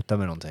ut och hota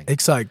med någonting.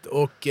 Exakt.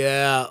 Och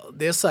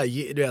det är så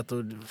här, du vet,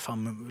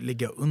 fan,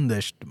 ligga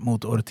underst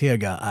mot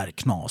Ortega är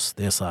knas.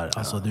 Det är så här,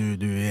 alltså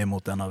du är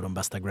mot en av de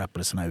bästa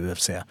grapplersna i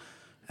UFC.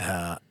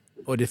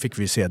 Och det fick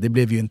vi se. Det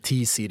blev ju en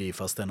T-city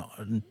fast en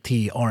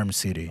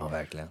T-arm-city. Ja,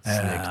 verkligen.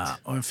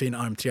 Och en fin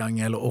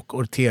armtriangel. Och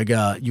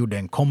Ortega gjorde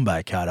en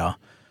comeback här.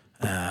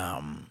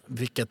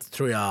 Vilket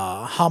tror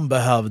jag han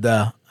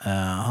behövde.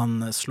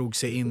 Han slog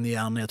sig in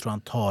igen. Jag tror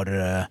han tar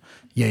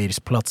Jairs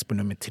plats på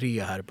nummer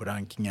 3 här på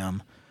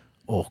rankingen.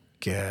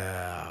 Och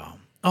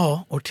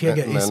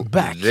Ortega is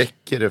back.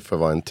 Räcker det för att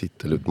vara en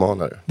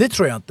titelutmanare? Det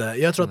tror jag inte.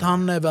 Jag tror att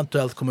han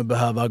eventuellt kommer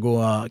behöva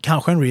gå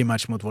kanske en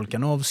rematch mot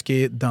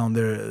Volkanovski down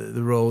the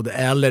road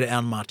eller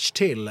en match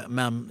till.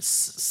 Men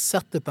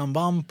sättet han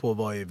vann på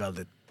var ju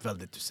väldigt,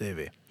 väldigt, hur säger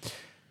vi?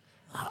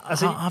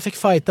 Alltså, han fick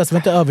fightas, det var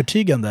inte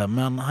övertygande,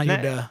 men han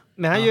gjorde...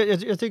 Men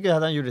jag tycker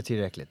att han gjorde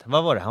tillräckligt.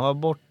 Vad var det? Han var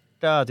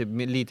borta typ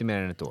lite mer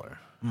än ett år.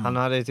 Han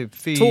hade typ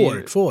 2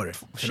 år.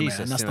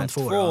 Nästan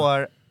 2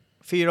 år.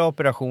 4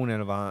 operationer,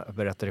 eller vad han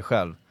berättade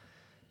själv.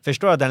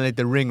 Förstår att den är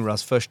lite ring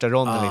rust första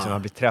ronden, liksom,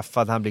 han blir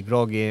träffad, han blir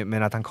groggy,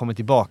 men att han kommer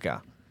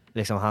tillbaka.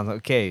 Liksom han,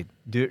 okej,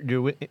 du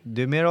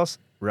är med oss?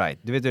 Right,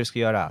 du vet vad du ska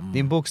göra.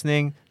 Din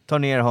boxning, ta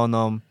ner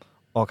honom.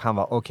 Och han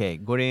var okej,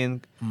 går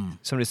in,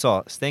 som du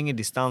sa, stänger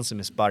distansen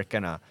med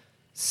sparkarna.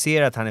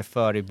 Ser att han är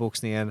före i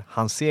boxningen.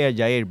 Han ser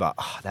Yair bara,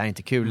 det här är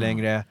inte kul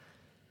längre.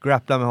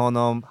 Grapplar med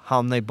honom,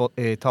 hamnar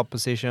i top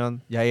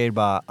position. Yair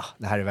bara,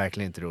 det här är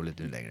verkligen inte roligt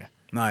nu längre.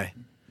 Nej.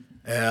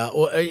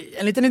 Och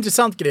en liten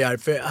intressant grej här,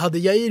 för hade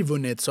Yair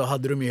vunnit så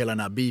hade de ju hela den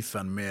här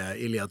beefen med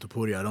Ilia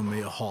Topuria.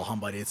 Han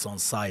bara i ett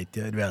sånt sajt,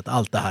 du vet,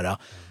 allt det här.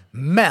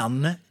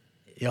 Men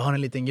jag har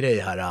en liten grej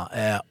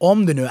här.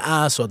 Om det nu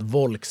är så att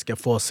Volk ska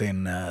få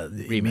sin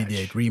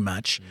immediate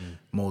rematch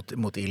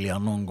mot Ilya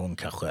någon gång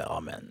kanske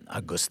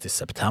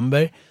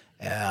augusti-september,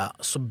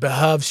 så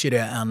behövs ju det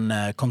en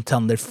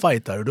contender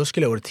fight där. Och då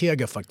skulle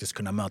Ortega faktiskt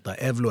kunna möta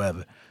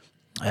Evloev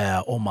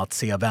om att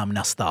se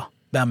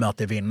vem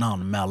möter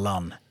vinnaren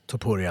mellan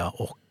Topuria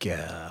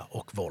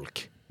och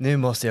Volk. Nu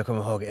måste jag komma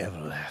ihåg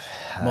Evloev.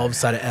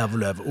 Movsar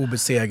Evloev,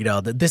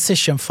 obesegrad.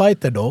 Decision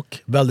fighter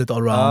dock, väldigt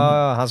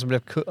allround. Han som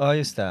blev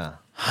just det.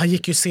 Han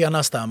gick ju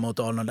senast där mot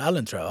Arnold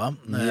Allen, tror jag.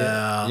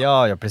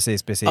 Ja,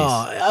 precis.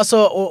 Ja,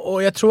 alltså,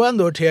 och jag tror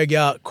ändå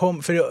Ortega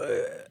kom, för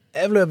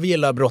Evloev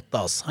gillar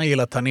brottas. Han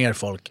gillar att ta ner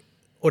folk.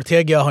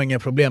 Ortega har inga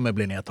problem med att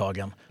bli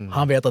nedtagen.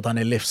 Han vet att han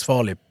är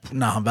livsfarlig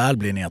när han väl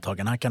blir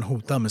nedtagen. Han kan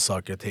hota med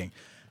saker och ting.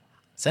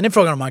 Sen är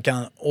frågan om han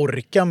kan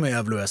orka med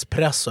Evloevs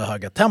press och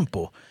höga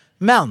tempo.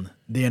 Men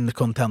det är en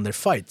contender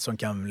fight som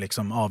kan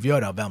liksom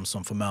avgöra vem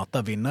som får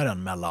möta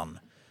vinnaren mellan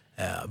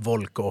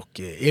Volk och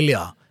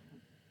Ilya.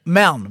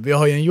 Men vi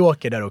har ju en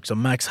joker där också,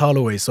 Max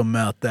Holloway, som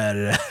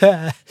möter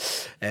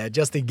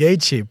Justin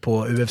Gaethje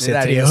på UFC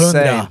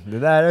 300. Det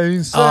där är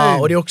insane. Ja,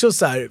 och det är också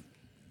så här,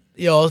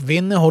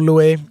 vinner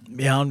Holloway,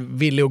 är han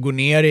villig att gå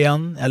ner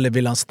igen eller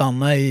vill han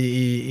stanna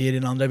i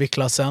den andra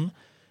viktklassen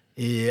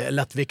i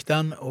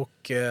lättvikten?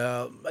 Och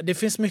det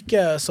finns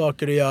mycket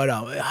saker att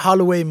göra.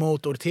 Holloway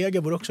mot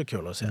Ortega vore också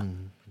kul att se.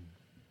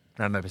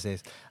 Nej, men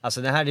precis.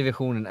 Alltså den här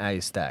divisionen är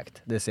ju stacked.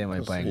 Det ser man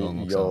ju på en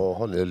gång också. Jag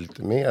håller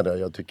lite med där.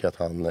 Jag tycker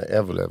att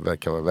Evloev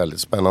verkar vara väldigt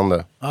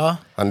spännande. Ja.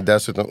 Han är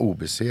dessutom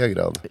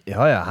obesegrad.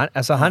 Ja.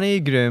 Han är ju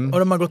grym. Och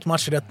de har gått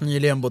matcher rätt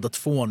nyligen båda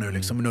två nu,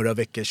 liksom i några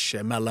veckors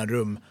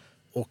mellanrum.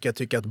 Och jag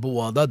tycker att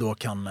båda då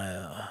kan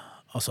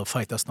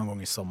fightas någon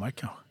gång i sommar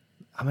kanske.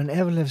 Ja, men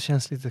Evloev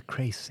känns lite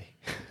crazy.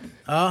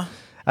 Ja.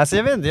 Alltså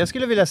jag vet inte, jag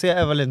skulle vilja se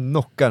Evloev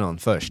knocka någon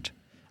först.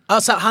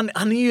 Alltså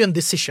han är ju en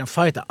decision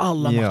fighter,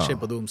 alla matcher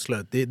på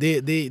domslut.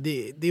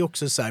 Det är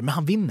också så här, men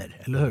han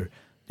vinner, eller hur?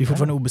 Det är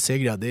fortfarande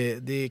obesegrad.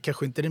 Det är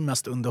kanske inte den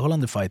mest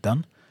underhållande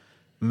fighten,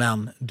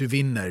 men du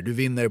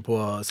vinner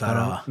på så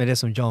här. Men det är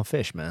som John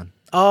Fish, man.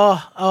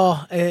 Ja,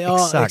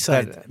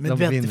 exakt. Men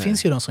det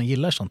finns ju de som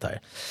gillar sånt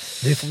här.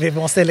 Vi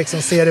måste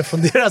liksom se det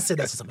från deras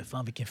sida. Så, men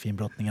fan vilken fin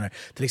brottning är.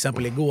 Till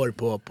exempel igår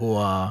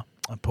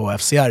på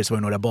FCR så var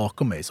det några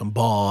bakom mig som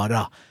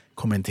bara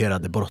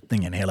kommenterade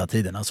brottningen hela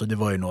tiden. Alltså det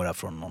var ju några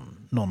från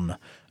någon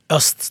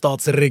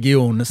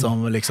öststatsregion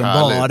som liksom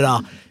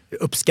bara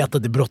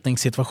uppskattade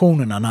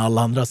brottningssituationerna när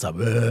alla andra så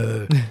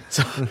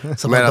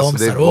men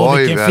alltså, det var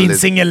ju vilken fin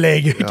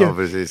singellägg. Ja,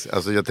 precis.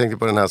 Alltså jag tänkte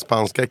på den här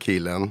spanska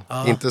killen,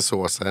 inte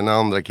Sosa, den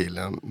andra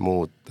killen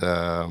mot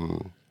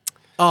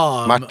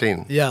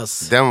Martin.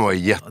 Yes. Den var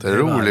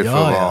jätterolig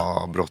för att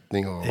vara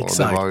brottning och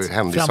det var ju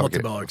händiga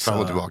saker.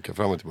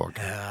 Fram och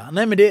tillbaka.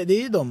 Nej, men det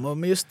är ju de.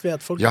 Men just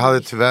vet, folk... Jag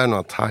hade tyvärr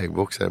några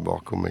thaiboxare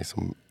bakom mig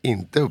som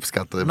inte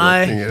uppskattade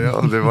brottningar.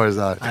 Och det var ju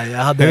så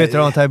här. Hur vet du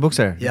om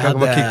thaiboxare? Du kan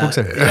vara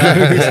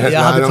kickboxare.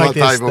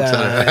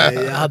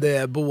 Jag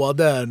hade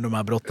både de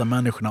här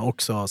brottarmänniskorna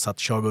också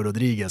satt Yair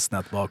Rodrigez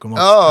snett bakom oss.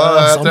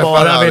 Som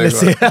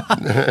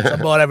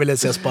bara ville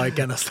se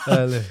sparkar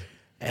nästan.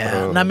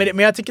 Nej, men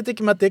jag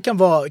tycker att det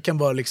kan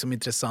vara liksom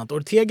intressant.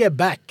 Ortega är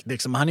back,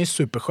 liksom, han är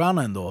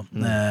superstjärna ändå.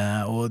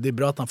 Och det är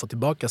bra att han får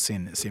tillbaka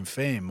sin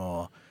fame.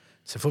 Och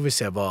så får vi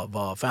se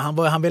vad för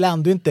han vill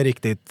ändå inte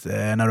riktigt,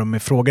 när de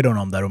frågade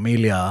honom där om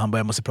Ilya, han bara,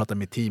 jag måste prata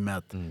med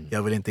teamet,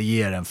 jag vill inte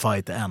ge er en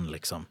fight än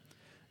liksom.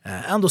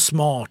 Ändå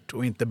smart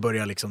och inte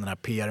börja liksom den här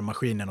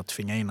PR-maskinen och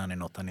tvinga in han i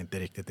något han inte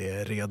riktigt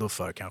är redo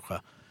för kanske.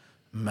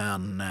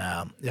 Men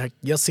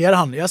jag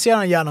ser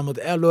han gärna mot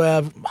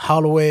Evloev,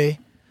 Holloway.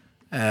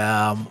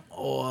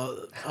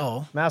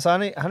 Men alltså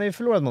han är ju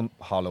förlorad mot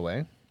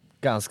Holloway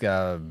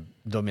ganska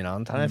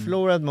dominant. Han har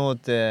förlorat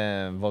mot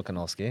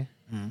Volkanovski.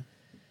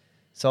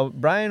 Så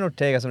Brian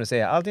Ortega, som du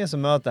säger, antingen så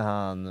möter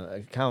han,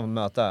 kan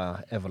möta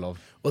Evolov.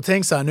 Och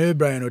tänk så här, nu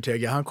Brian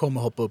Ortega, han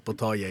kommer hoppa upp och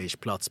ta Jairs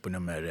plats på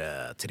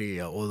nummer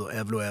 3 och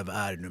Evolov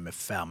är nummer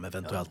 5,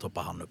 eventuellt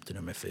hoppar han upp till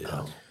nummer 4.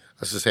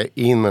 Jag ska säga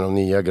in med de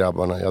nya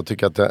grabbarna. Jag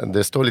tycker att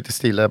det står lite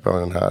stilla på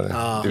den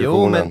här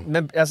divisionen. Jo,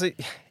 men alltså,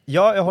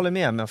 jag håller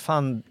med, men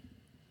fan,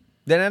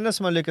 den enda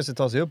som har lyckats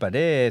ta sig upp här, det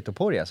är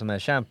Topuria som är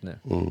champ nu.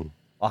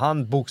 Och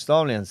han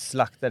bokstavligen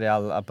slaktade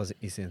alla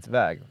i sin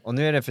väg. Och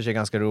nu är det för sig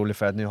ganska roligt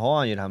för att nu har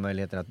han ju den här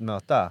möjligheten att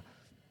möta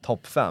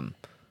topp 5.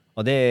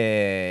 Och det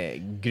är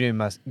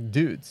grymma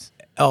dudes.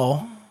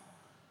 Ja.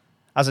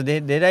 Alltså det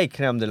där är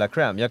crème de la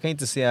crème. Jag kan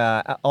inte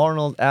säga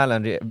Arnold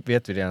Allen,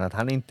 vet vi redan att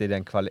han inte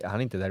är han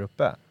är inte där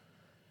uppe.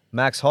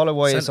 Max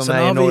Holloway som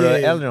är några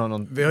äldre än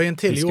honom. Vi har ju en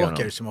till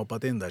joker som har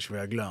hoppat in där som vi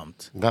har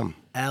glömt. Vem?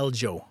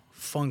 Aljo,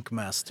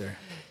 Funkmaster.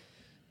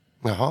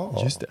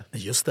 Jaha. Just det.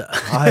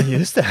 Ja,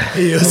 just det.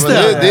 Just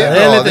det. Det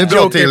är en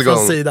bra tillgång.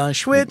 Från sidan.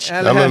 Switch.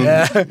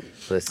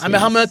 Men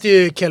han möter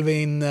ju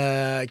Kelvin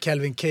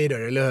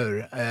Cater, eller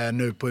hur?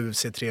 Nu på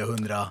UFC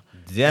 300.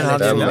 Den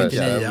hade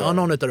 99. Ja,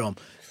 någon utav dem.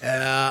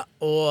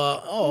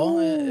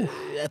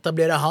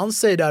 Etablerar han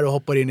sig där och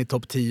hoppar in i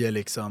topp 10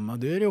 liksom.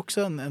 Då är det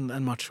också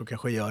en match som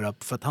kanske göra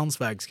för att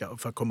hans väg ska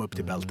för att komma upp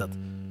till bältet.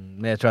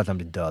 Men jag tror att han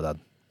blir dödad.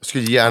 Jag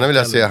skulle gärna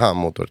vilja se han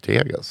mot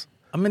Ortegas.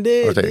 Ja, men det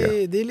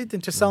är lite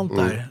intressant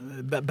där.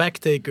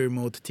 Backtaker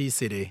mot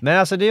T-City. Men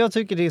alltså det jag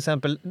tycker till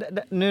exempel,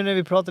 nu när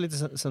vi pratar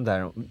lite sånt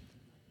där,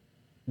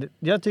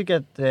 jag tycker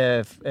att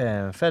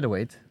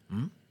featherweight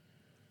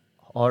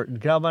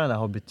grabbarna där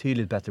har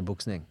betydligt bättre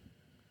boxning.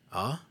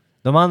 Ja.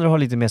 De andra har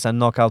lite mer så här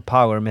knockout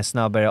power, med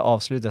snabbare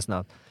avsluta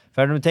snabbt.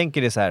 För om du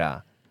tänker det så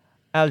här,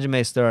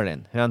 Aljamain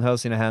Sterling, hur han höll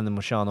sina händer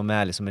mot Sean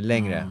O'Malley som är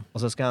längre. Och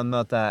så ska han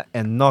möta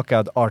en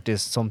knockout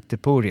artist som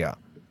Topuria.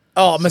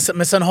 Ja,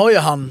 men sen har ju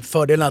han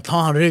fördelen att har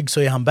han rygg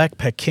så är han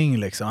backpack king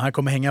liksom. Han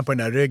kommer hänga på den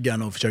där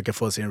ryggen och försöka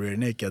få sin rear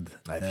naked.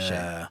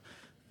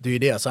 Det är ju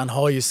det, så han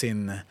har ju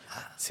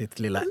sitt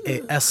lilla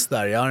S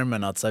där i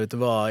armen att så vet du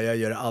vad, jag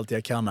gör allt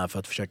jag kan här för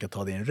att försöka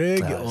ta din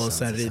rygg och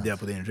sen rider jag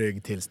på din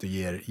rygg tills du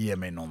ger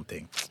mig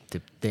någonting.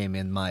 Typ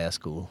Damien Maya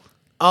school.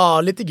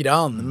 Ja, lite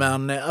grann,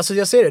 men alltså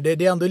jag ser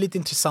det är ändå lite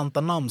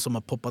intressanta namn som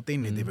har poppat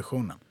in i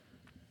divisionen.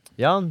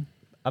 Ja,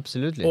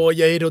 absolut. Och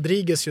Yair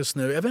Rodriguez just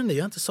nu, jag vet inte,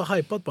 jag är inte så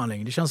hypad på han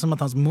längre. Det känns som att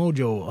hans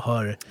mojo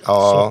har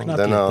slocknat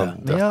lite.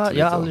 Men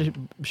jag har aldrig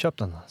köpt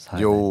den.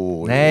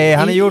 Jo. Nej,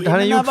 han har gjort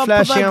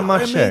flashiga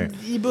matcher.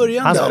 I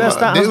början det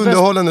är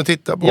underhållande att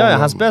titta på. Ja,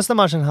 hans bästa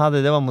match han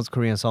hade, det var mot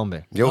Korean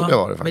Zombie. Jo, det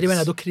var det faktiskt. Men det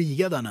menar, då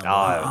krigade han ändå.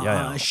 Ja.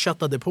 Han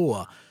chattade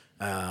på.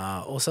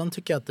 Och sen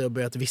tycker jag att det har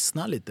börjat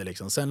vissna lite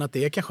liksom. Sen att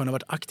det kanske han har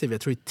varit aktiv,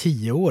 jag tror i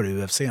 10 år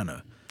i UFC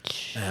nu.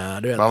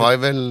 Man var ju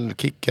väl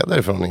kickad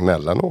därifrån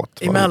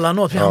emellanåt.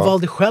 Emellanåt, han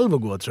valde själv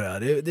att gå tror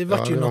jag. Det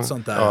var ju något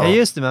sånt där. Ja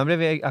just det,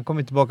 men han kom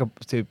ju tillbaka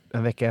typ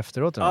en vecka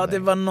efteråt. Ja, det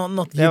var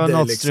något det var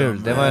något liksom.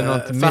 strul. Det var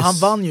något för han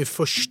vann ju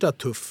första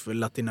tuff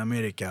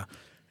Latinamerika.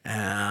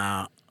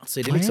 Så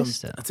är det liksom,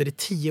 alltså det är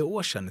 10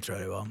 år sedan tror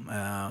jag det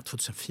var.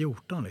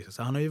 2014 liksom.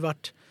 Så han har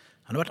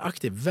varit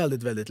aktiv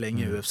väldigt, väldigt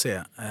länge i UFC.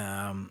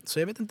 Så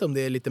jag vet inte om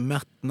det är lite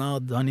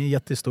mättnad. Han är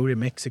jättestor i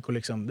Mexiko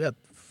liksom.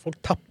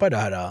 Folk tappar det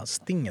här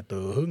stinget och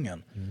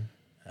hungern.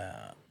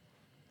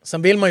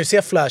 Sen vill man ju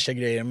se flashiga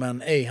grejer,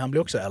 men han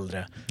blir också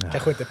äldre.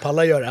 Kanske inte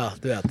pallar göra,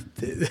 du vet.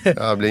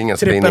 Det blir inga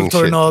spinning shit.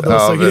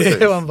 Trippeltornados och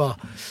grejer.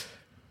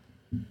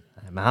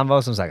 Men han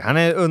var som sagt, han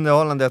är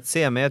underhållande att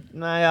se, men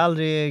jag har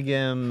aldrig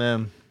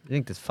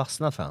riktigt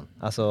fastnat för han.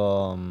 Alltså,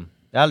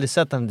 jag har aldrig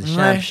sett han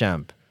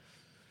champ.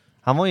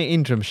 Han var ju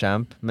interim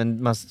champ,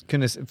 men man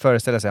kunde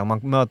föreställa sig om man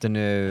möter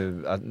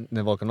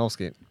nu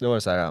Volkanovski, då var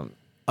det så här.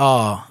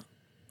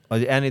 Och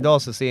än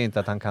idag så ser jag inte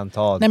att han kan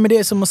ta... Nej, men det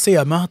är som att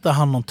se, möter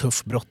han någon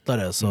tuff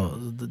brottare så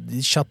det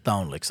är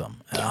shutdown liksom.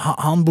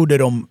 Han borde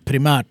de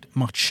primärt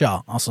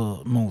matcha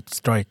alltså mot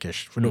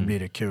strikers, för då blir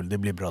det kul, det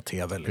blir bra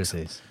tv liksom.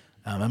 Precis.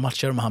 Men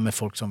matchar de här med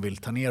folk som vill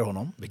ta ner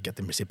honom, vilket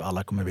i princip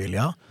alla kommer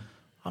vilja,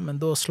 men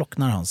då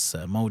slocknar hans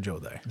mojo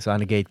där. Så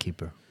han är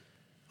gatekeeper?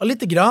 Ja,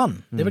 lite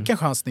grann. Det är väl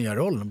kanske hans nya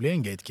roll, att bli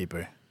en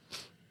gatekeeper.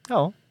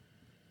 Ja.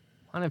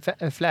 Han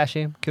är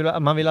flashy. Kul.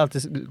 Man vill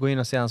alltid gå in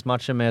och se hans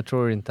matcher, men jag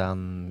tror inte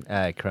han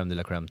är crème de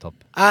la crème topp.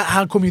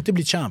 Han kommer ju inte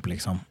bli champ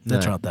liksom.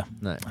 Det tror jag inte.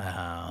 Nej.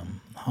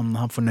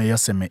 Han får nöja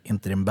sig med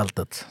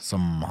interimbältet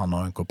som han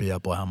har en kopia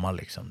på hemma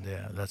liksom.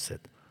 That's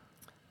it.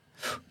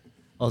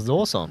 Och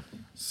då så.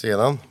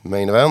 Sedan,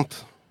 main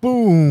event.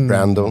 Boom!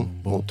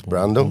 Brandon mot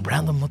Brandon.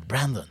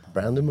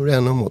 Brandon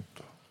Moreno mot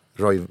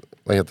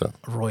vad heter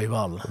det?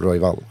 Royval.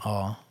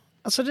 Ja.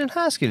 Alltså den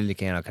här skulle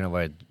lika gärna kunna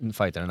vara en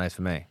fighter night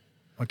för mig.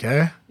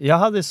 Okej. Jag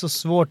hade så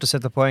svårt att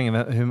sätta poängen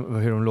med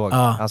hur de låg.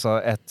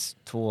 Alltså 1,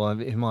 2,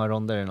 hur många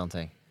ronder eller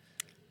någonting.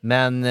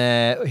 Men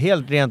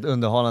helt rent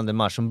underhållande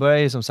match. De börjar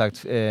ju som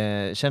sagt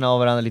känna av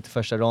varandra lite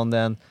första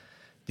ronden.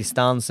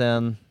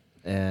 Distansen.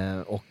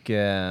 Och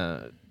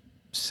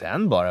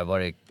sen bara var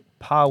det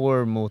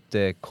power mot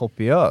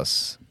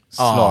kopiös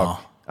slag.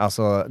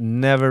 Alltså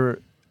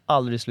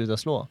aldrig sluta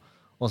slå.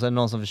 Och sen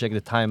någon som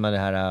försökte tajma det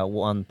här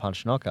one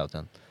punch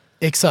knockouten.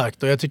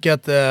 Exakt, och jag tycker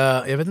att,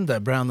 jag vet inte,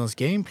 Brandons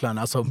gameplan,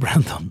 alltså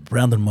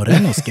Brandon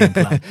Morenos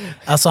gameplan,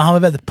 alltså han var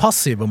väldigt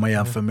passiv om man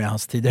jämför med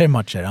hans tidigare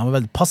matcher. Han var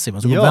väldigt passiv,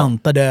 han stod och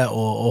väntade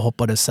och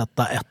hoppade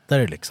sätta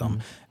ettor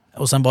liksom.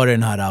 Och sen var det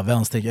den här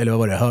vänster, eller vad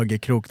var det,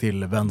 högerkrok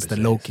till vänster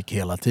low kick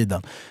hela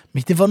tiden.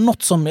 Men det var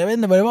något som, jag vet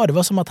inte vad det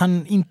var som att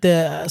han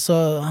inte,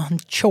 alltså han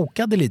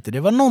chokade lite. Det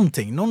var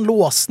någonting, någon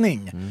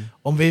låsning.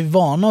 Om vi är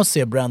vana att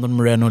se Brandon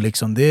Moreno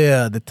liksom, det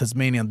är the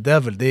Tasmanian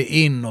Devil, det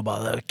är in och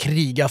bara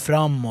kriga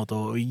framåt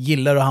och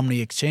gillar att hamna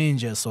i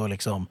exchanges och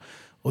liksom.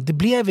 Och det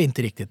blev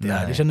inte riktigt det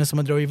här. Det kändes som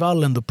att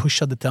Royval ändå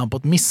pushade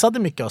tempot, missade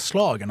mycket av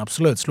slagen,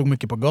 absolut, slog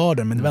mycket på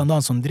garden, men det var ändå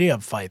han som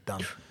drev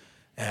fighten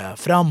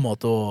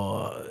framåt.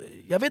 Och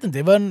jag vet inte,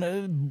 det var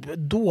en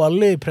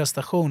dålig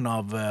prestation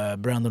av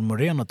Brandon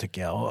Moreno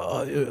tycker jag.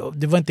 Och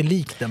det var inte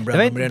likt den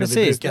Brandon Moreno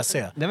vi brukar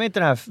se. Det var inte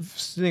den här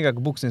snygga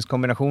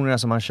boxningskombinationerna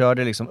som han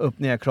körde liksom upp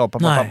ner kropp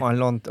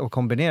och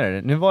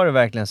kombinerade. Nu var det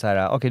verkligen så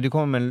här: okej, du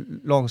kommer med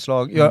en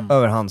långslag, gör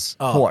överhands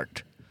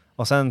hårt.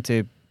 Och sen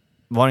typ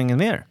var det ingen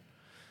mer.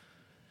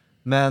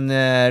 Men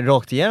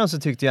rakt igenom så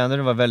tyckte jag ändå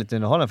det var väldigt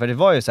underhållande. För det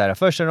var ju så här,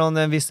 första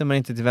ronden visste man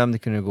inte till vem det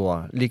kunde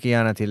gå. Lika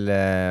gärna till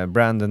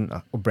Brandon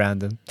och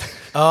Brandon.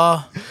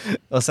 Ja.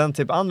 Och sen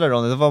typ andra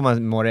ronden, då var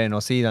man Moreno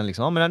och sidan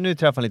liksom. Men nu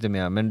träffade han lite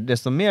mer. Men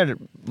desto mer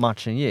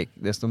matchen gick,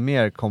 desto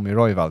mer kom ju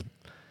Royval.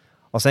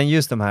 Och sen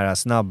just de här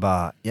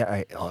snabba,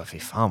 fy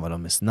fan vad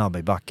de är snabba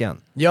i backen.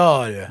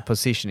 Ja, det.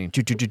 Positioning.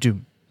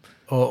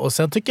 Och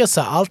sen tycker jag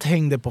så här, allt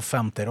hängde på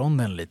femte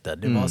ronden lite.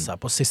 Det var så här,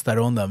 på sista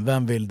ronden,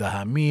 vem vill det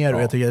här mer?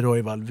 Och jag tycker att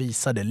Royval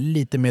visade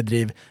lite mer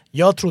driv.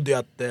 Jag trodde ju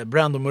att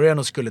Brandon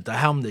Moreno skulle ta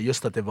hem det,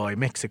 just att det var i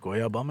Mexiko. Och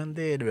jag bara, men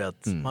det är, du vet,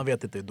 man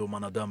vet inte hur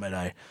domarna dömer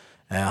där.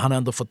 Han har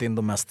ändå fått in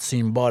de mest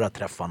synbara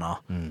träffarna.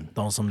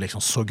 De som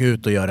liksom såg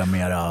ut att göra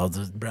mera.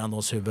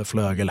 Brandons huvud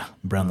flög, eller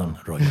Brandon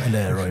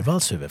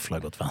Royvals huvud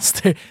flög åt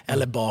vänster.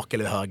 Eller bak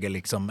eller höger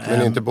liksom.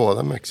 Men inte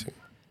båda Mexiko.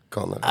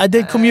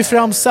 Det kom ju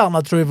fram sen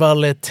att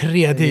Royval är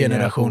tredje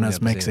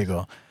generationens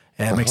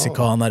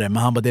mexikanare,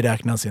 men han bara, det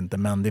räknas inte,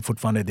 men det är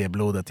fortfarande det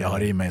blodet jag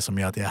har i mig som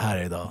gör att jag är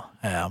här idag.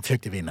 Han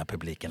försökte vinna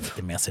publiken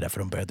lite med sig där, för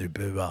de började ju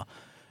bua.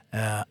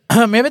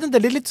 Men jag vet inte,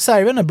 det är lite så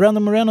här,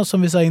 Brandon Moreno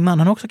som vi sa innan,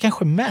 han har också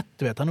kanske mätt,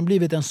 du vet, han har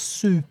blivit en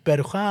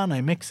superstjärna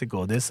i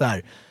Mexiko. Det är så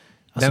här,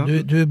 alltså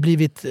du har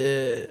blivit,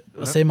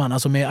 vad säger man,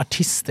 alltså med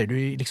artister,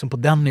 du är liksom på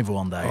den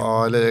nivån där.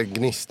 Ja, eller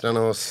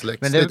gnistrarna och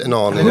släcks lite en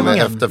aning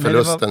efter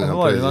förlusten. Det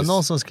var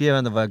någon som skrev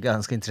att det var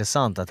ganska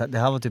intressant att det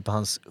här var typ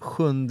hans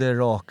 7:e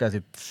raka,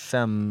 typ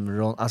 5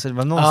 ronder. Alltså det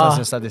var någonstans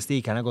en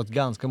statistik, han har gått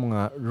ganska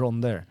många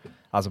ronder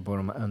alltså på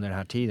under den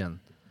här tiden.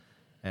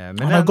 Men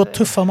han har gått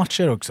tuffa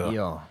matcher också.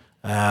 Ja.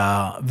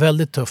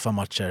 Väldigt tuffa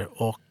matcher.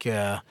 Och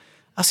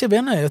alltså jag vet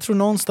inte, jag tror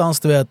någonstans,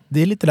 du vet,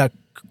 det är lite där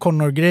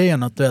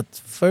Connor-grejen, att du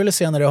vet, förr eller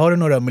senare har du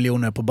några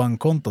miljoner på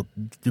bankkontot.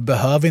 Du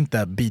behöver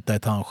inte bita i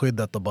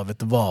tandskyddet och bara, vet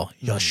du vad,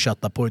 jag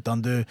köttar på,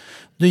 utan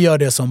du gör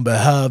det som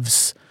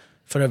behövs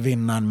för att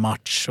vinna en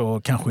match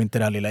och kanske inte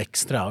det där lilla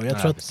extra. Och jag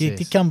tror att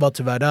det kan vara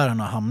tyvärr där han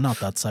har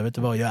hamnat, att så här, vet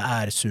du vad, jag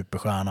är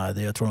superstjärna,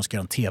 jag tror de ska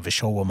göra en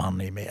tv-show om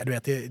han är med. Du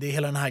vet, det är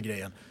hela den här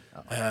grejen.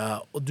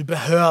 Och du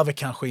behöver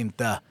kanske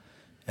inte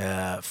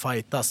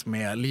fightas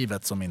med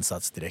livet som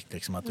insats direkt,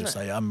 liksom, att du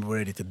säger, I'm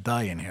ready to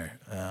die in here.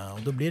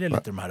 Och då blir det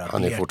lite de här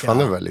han är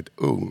fortfarande väldigt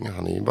ung,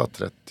 han är ju bara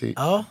 30.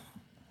 Ja.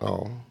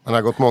 Han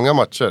har gått många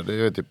matcher, det är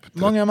ju typ 30,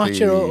 många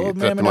matcher och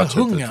med den här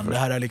hungern, det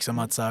här är liksom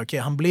att säga, okej,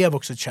 han blev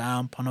också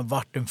champ, han har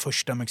varit den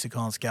första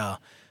mexikanska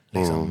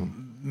liksom,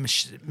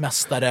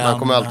 mästaren. Han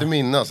kommer alltid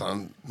minnas,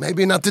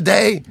 maybe not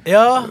today.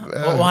 Ja,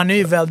 och han är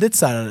ju väldigt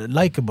så här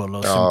likable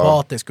och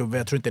sympatisk, och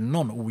jag tror inte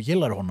någon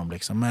ogillar honom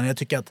liksom. Men jag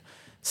tycker att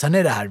sen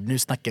är det här, nu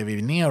snackar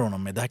vi ner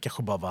honom med, det här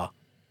kanske bara var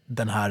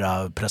den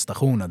här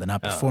prestationen, den här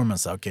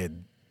performancen. Okej,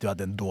 du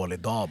hade en dålig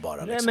dag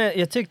bara liksom. Nej, men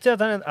jag tyckte att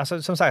han,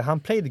 alltså, som sagt, han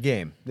played the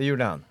game, det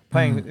gjorde han.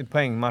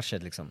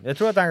 Poängmatchet liksom. Jag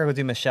tror att han gått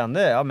in med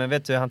kände, men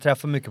vet du, han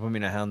träffar mycket på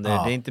mina händer,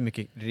 det är inte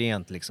mycket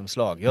rent liksom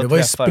slag. Jag det var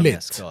ju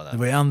split. Det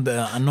var ju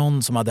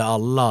någon som hade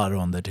alla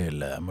ronder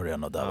till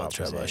Moreno där,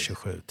 tror jag var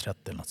 27-30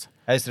 eller något.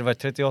 Ja, just det, var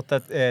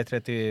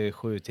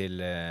 38-37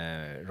 till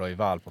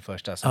Royval på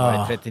första, sen var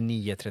det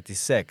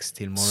 39-36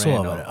 till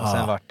Moreno, och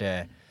sen var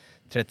det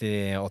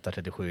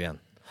 38-37 igen.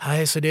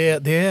 Nej, så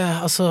det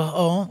är alltså,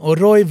 och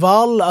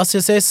Royval, alltså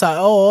jag säger så här,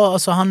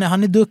 alltså han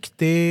är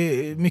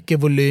duktig, mycket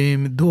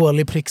volym,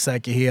 dålig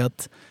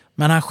pricksäkerhet,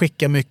 men han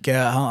skickar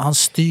mycket, han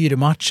styr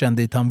matchen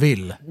dit han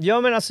vill.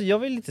 Ja, men alltså jag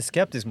var lite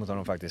skeptisk mot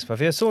honom faktiskt,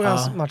 för jag såg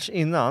hans match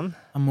innan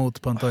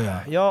mot Pantoja.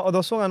 Ja, och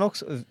då såg han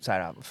också så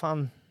här,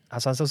 fan,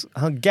 alltså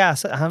han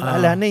gasar,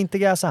 eller han är inte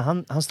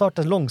gasar, han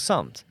startar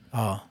långsamt.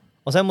 Ja.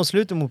 Och sen mot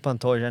slutet mot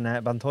Pantoja,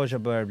 när Pantoja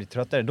börjar bli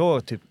tröttare,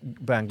 då typ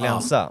börjar han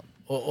glänsa.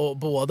 Och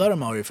båda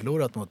de har ju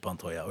förlorat mot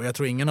Pantoja, och jag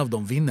tror ingen av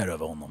dem vinner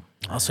över honom.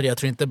 Alltså jag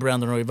tror inte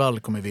Brandon Royval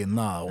kommer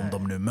vinna om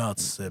de nu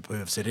möts på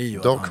UFC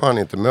Rio. Dock har han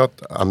inte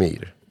mött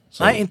Amir.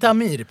 Nej, inte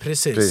Amir,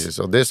 precis.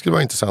 Och det skulle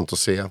vara intressant att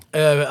se.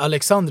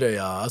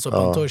 Alexandre, alltså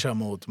Pantoja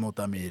mot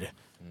Amir.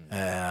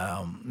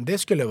 Det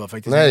skulle vara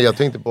faktiskt... Nej, jag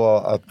tänkte på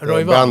att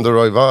Brandon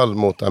Royval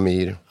mot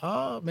Amir.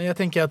 Ja, men jag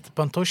tänker att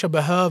Pantoja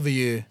behöver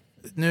ju...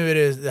 Nu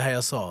är det här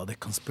jag sa, the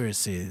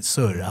conspiracy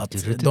surr, att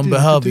de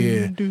behöver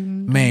ju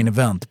main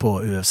event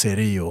på UFC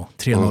Rio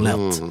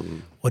 301.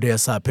 Och det är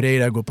så här,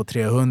 Pereira går på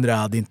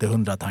 300, det är inte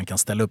 100 att han kan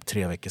ställa upp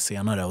 3 veckor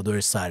senare. Och då är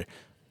det så här,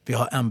 vi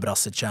har en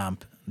brasse-champ,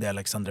 det är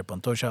Alexander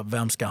Pantoja,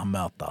 vem ska han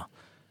möta?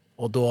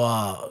 Och då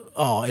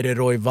är det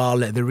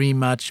Royval, the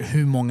rematch,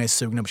 hur många är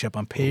sugna på att köpa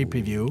en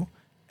pay-per-view?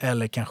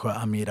 Eller kanske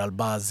Amir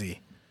Albazi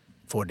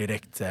får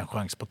direkt en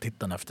chans på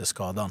titeln efter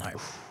skadan här.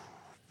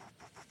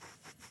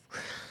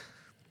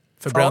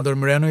 För Brandon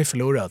Moreno är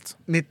förlorat.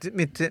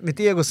 Mitt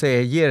ego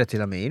säger ge det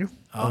till Amir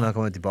om han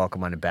kommer tillbaka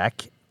om han är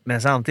back.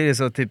 Men samtidigt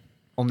så typ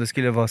om det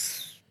skulle vara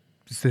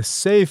the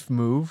safe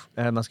move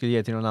eller man skulle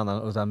ge till någon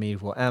annan och Amir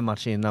få en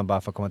match innan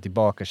bara för att komma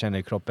tillbaka, känna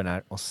hur kroppen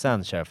är och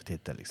sen köra för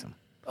titel liksom.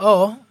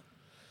 Ja.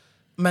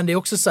 Men det är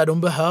också så här,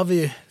 de behöver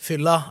ju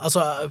fylla,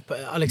 alltså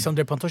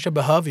Alexander Pantoja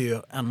behöver ju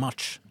en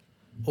match.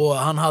 Och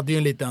han hade ju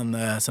en liten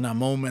sån här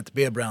moment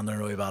med Brandon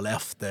Royval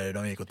efter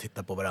de gick och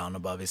tittade på varandra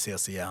och bara vi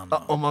ses igen.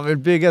 Ja, om man vill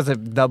bygga typ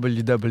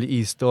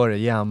WWE-story,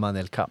 Jamman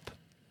El Cup.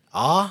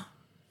 Ja.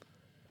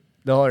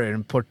 Då har du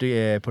en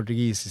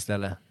portugis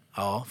istället.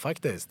 Ja,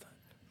 faktiskt.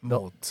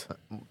 Mot...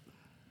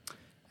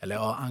 Eller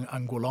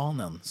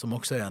angolanen som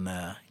också är en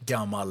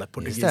gammal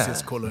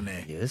portugisisk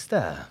koloni. Just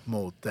det.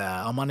 Mot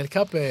Manel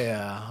Cup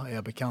är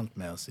jag bekant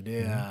med. Så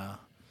det är...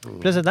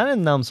 Plus att det här är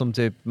en namn som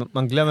typ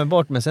man glömmer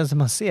bort men sen som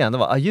man ser han, det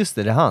var just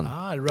det är han.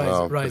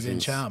 Rising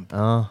Champ.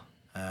 Ja.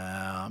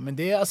 Men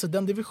det är alltså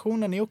den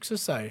divisionen är också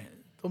så här,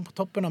 de på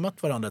toppen har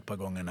mött varandra ett par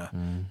gånger nu.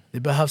 Det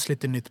behövs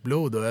lite nytt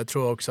blod och jag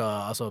tror också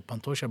alltså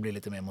Pantoja blir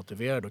lite mer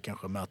motiverad och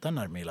kanske möta en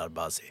Amir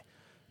Albazi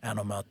än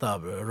att möta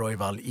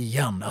Royval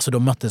igen. Alltså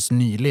de möttes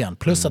nyligen.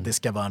 Plus att det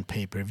ska vara en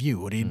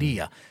pay-per-view och det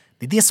är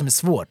det är det som är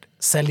svårt.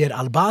 Säljer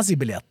Albazi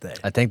biljetter?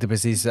 Jag tänkte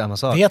precis samma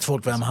sak. Vet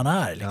folk vem han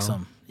är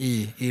liksom?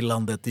 I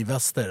landet i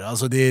väster.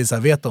 Alltså det är så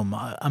här, vet de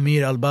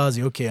Amir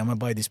Albazi, okej, I'm gonna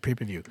buy this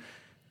pay-per-view.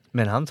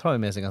 Men han tar ju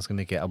med sig ganska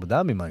mycket Abu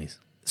Dhabi manis.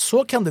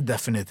 Så kan det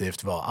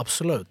definitivt vara,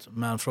 absolut.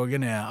 Men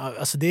frågan är,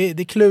 alltså det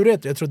är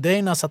klurigt. Jag tror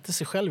Dana satte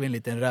sig själv i en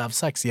liten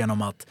rävsax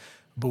genom att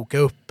boka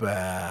upp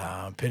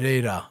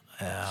Pereira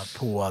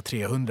på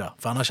 300.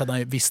 För annars hade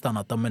han visst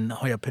att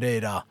har jag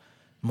Pereira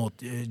mot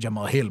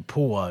Jamal Hill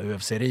på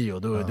UFC Rio,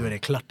 då är det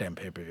klart den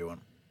pay-per-viewen.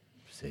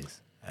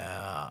 Precis.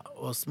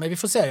 Men vi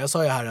får se, jag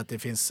sa ju här att det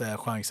finns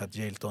chans att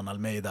Jailton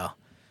Almeida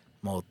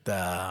mot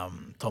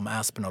Tom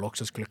Aspinall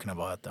också skulle kunna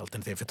vara ett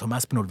alternativ. För Tom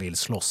Aspinall vill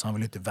slåss, han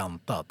vill inte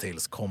vänta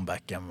tills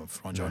comebacken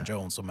från John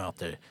Jones och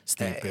möter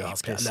Stipe.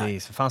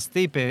 Precis, för fan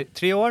Stipe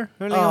 3 år,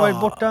 hur länge har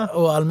varit borta?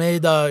 Och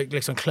Almeida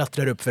liksom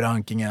klättrar upp för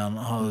rankingen,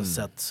 har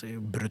sett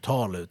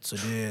brutal ut. Så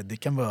det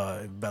kan vara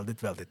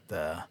väldigt, väldigt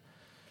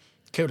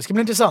kul. Det ska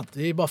bli intressant,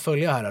 det är bara att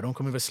följa här. De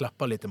kommer väl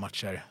släppa lite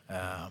matcher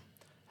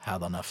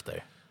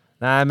hädanefter.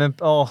 Nej men,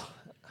 ja,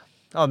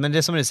 men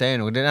det som du säger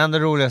nog, den enda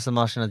roligaste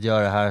matchen att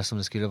göra här som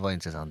det skulle vara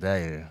intressant, det är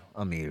ju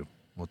Amir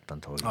mot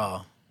Pantoja.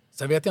 Ja.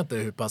 Sen vet jag inte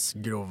hur pass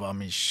grov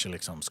Amirs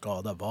liksom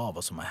skada var,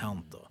 vad som har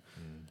hänt då.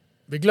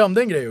 Vi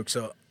glömde en grej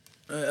också.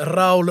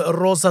 Raul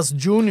Rosas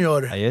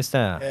Jr. Ja, just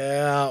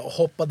det.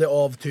 Hoppade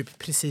av typ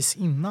precis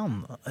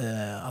innan.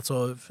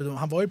 Alltså, för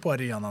han var ju på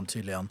arenan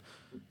tydligen.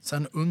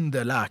 Sen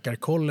under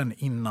läkarkollen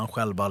innan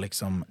själva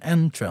liksom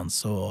entrance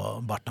så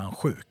vart han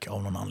sjuk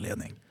av någon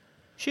anledning.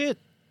 Shit.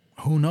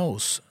 Who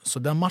knows? Så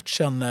den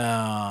matchen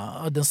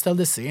den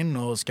ställdes in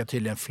och ska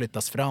tydligen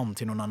flyttas fram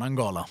till någon annan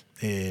gala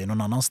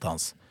någon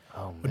annanstans.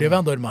 Och det var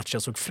ändå en match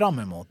jag såg fram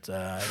emot.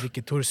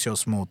 Ricky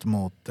Turcios mot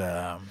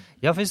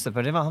ja, finns det,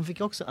 för det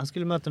var, han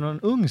skulle möta någon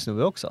ung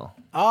snubbe också.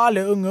 Ja,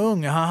 eller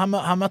ung.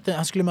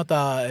 Han skulle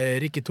möta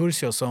Ricky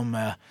Turcios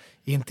som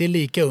inte är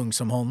lika ung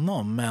som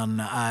honom, men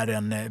är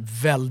en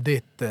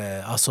väldigt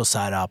alltså så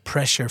här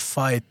pressure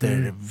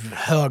fighter,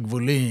 hög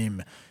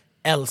volym.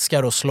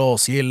 Älskar att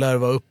slåss, gillar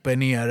att vara uppe,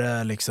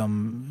 nere,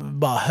 liksom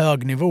bara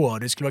hög nivå.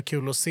 Det skulle vara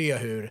kul att se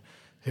hur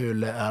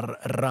El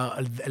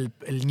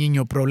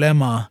Niño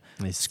Problema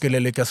skulle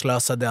lyckas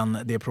lösa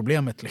det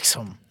problemet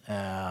liksom.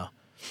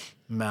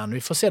 Men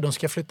vi får se, de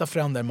ska flytta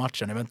fram den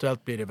matchen.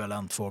 Eventuellt blir det väl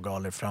 1-2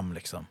 galor fram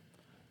liksom.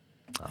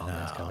 Ja,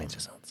 det ska vara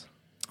intressant.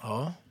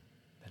 Ja.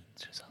 Väldigt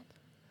intressant.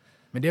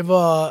 Men det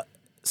var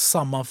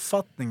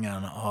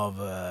sammanfattningen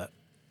av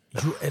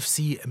UFC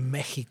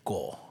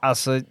Mexico.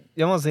 Alltså,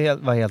 jag måste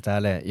vara helt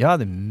ärlig. Jag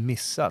hade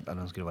missat att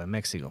de skulle vara i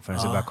Mexiko förrän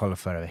jag började kolla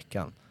förra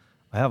veckan.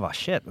 Och jag var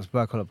shit, och så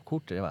började jag kolla på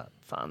kortet. Jag var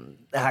fan,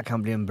 det här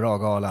kan bli en bra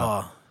gala.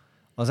 Ja.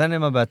 Och sen när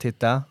man börjar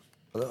titta,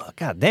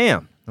 god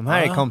damn, de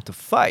här är come to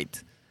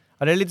fight.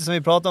 Ja, det är lite som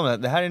vi pratade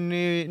om. Det här är en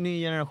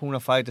ny generation av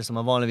fighters som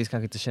man vanligtvis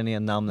kanske inte känner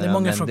igen namnen. Det är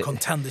många från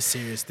Contender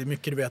Series. Det är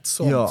mycket du vet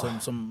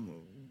som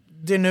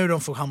det är nu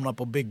de får hamna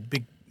på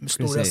big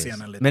stora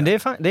scenen lite. Men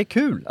det är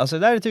kul. Alltså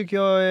där tycker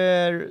jag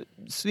är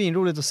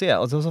svinroligt att se.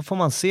 Och så får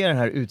man se den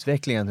här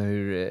utvecklingen,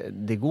 hur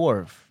det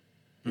går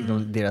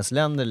deras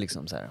länder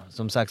liksom så här.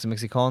 Som sagt, så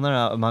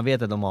mexikanerna, man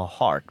vet att de har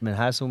heart, men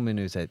här såg man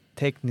nu så här,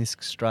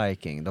 teknisk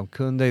striking. De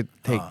kunde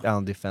take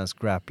down defense,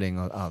 grappling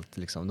och allt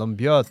liksom. De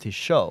bjöd till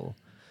show.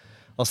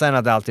 Och sen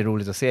är det alltid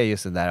roligt att se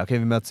just det där. Okej,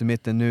 vi möts i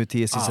mitten nu,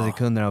 10 sista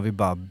sekunderna och vi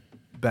bara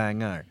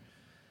bangar.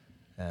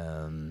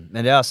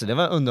 Men det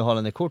var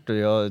underhållande kort och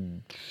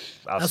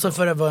alltså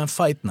för att vara en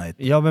fight night.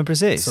 Ja, men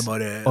precis. Så var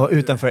det, och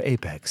utanför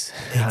Apex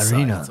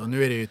Arena. Och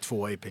nu är det ju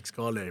 2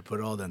 Apex-galor på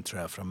raden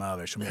tror jag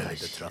framöver som är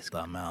lite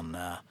trötta. Men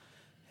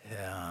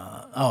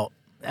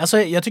alltså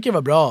jag tycker det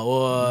var bra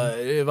och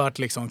det var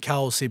liksom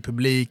kaos i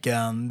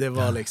publiken. Det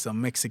var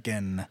liksom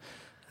Mexican.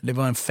 Det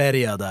var en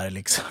färja där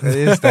liksom.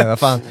 Just det, vad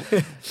fan.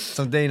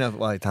 Som Dana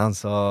White, han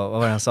sa, vad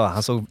var det han sa?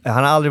 Han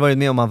har aldrig varit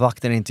med om att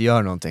vakterna inte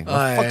gör någonting.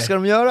 Vad fuck ska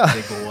de göra?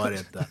 Det går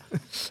inte.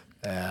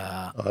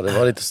 Ja, det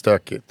var lite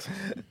stökigt.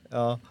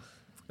 Ja,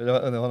 det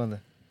var underhållande.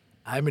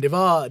 Nej, men det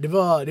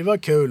var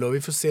kul och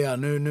vi får se.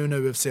 Nu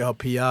när UFC har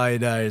PI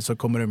där så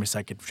kommer de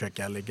säkert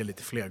försöka lägga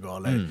lite fler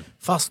galor.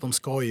 Fast de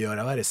ska ju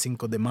göra, vad är det,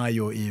 Cinco de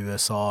Mayo i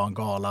USA,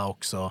 gala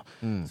också.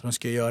 Så de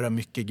ska göra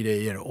mycket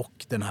grejer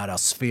och den här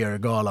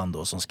Sphere-galan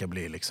då som ska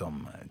bli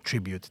liksom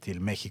tribute till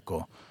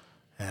Mexico.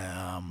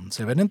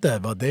 Så jag vet inte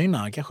vad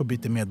Dana kanske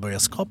byter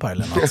medborgarskap här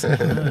eller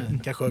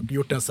något. Kanske har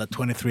gjort en sån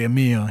här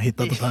 23andMe och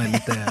hittat att han är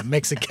lite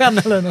mexikan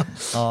eller något.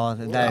 Ja,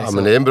 det där är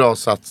men det är en bra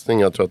satsning.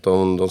 Jag tror att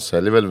de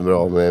säljer väldigt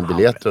bra med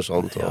biljetter och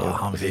sånt. Ja,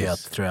 han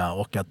vet tror jag.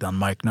 Och att den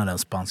marknaden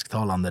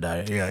spansktalande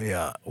där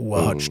är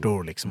oerhört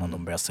stor liksom om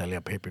de börjar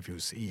sälja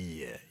pay-per-views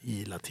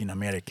i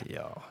Latinamerika.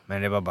 Ja,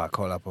 men det var bara att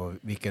kolla på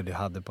vilka du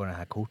hade på den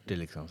här kortet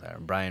liksom så här.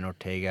 Brian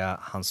Ortega,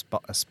 hans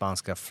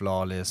spanska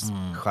flawless,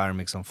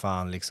 charmig som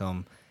fan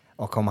liksom.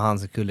 Och om han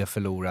skulle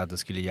förlora då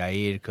skulle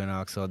Yair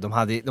kunna också.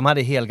 De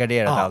hade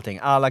helgarderat allting.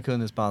 Alla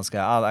kunde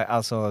spanska,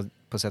 alltså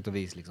på sätt och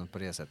vis liksom på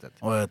det sättet.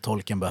 Och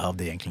tolken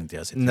behövde egentligen inte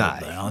göra sitt jobb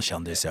där. Han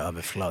kände sig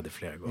överflödig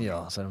flera gånger.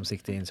 Ja, så de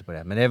siktade in sig på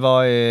det. Men det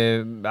var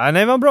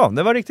det var bra.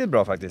 Det var riktigt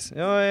bra faktiskt.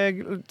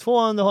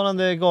 2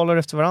 underhållande galor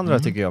efter varandra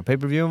tycker jag.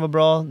 Pay-per-viewen var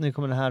bra, nu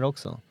kommer det här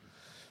också.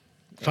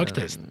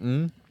 Faktiskt.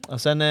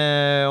 Och sen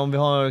om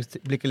vi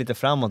blickar lite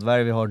framåt, vad är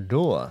det vi har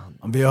då?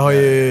 Vi har ju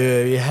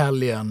i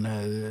helgen,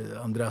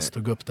 Andreas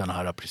tog upp den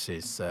här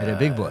precis. Är det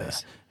Big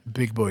Boys?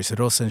 Big Boys,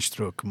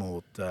 Rosenstruck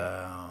mot,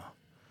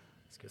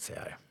 ska vi se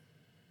här,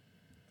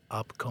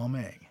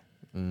 Upcoming.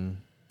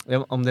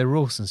 Ja, om det är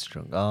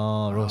Rosenstruck.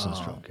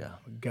 Rosenstruck, ja.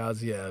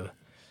 Gaziev.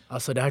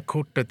 Alltså det här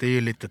kortet är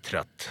ju lite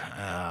trött.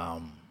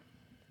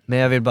 Men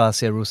jag vill bara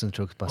se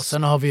Rosenstruck. Och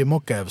sen har vi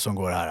Mokaev som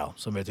går här då,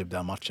 som är typ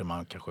den matchen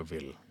man kanske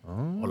vill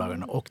hålla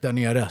ögonen. Och där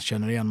nere,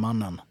 känner igen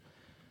mannen.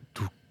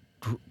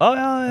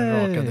 Den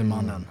rakade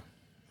mannen.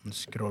 Nu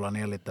scrollar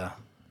ner lite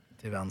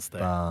till vänster.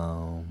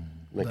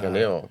 Men kan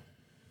det vara?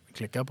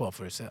 Klicka på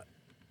för att se.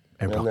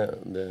 Är det bra?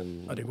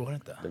 Det går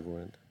inte. Det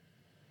går inte.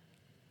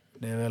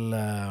 Det är väl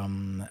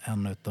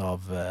en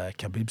utav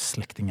Khabibs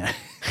släktingar.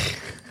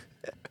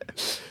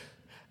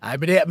 Nej,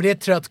 men det är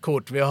ett trött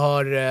kort. Vi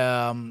har,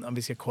 om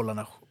vi ska kolla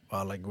när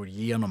alla går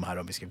igenom här,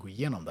 om vi ska gå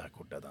igenom det här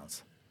kortet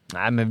ens.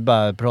 Nej, men vi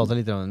bara prata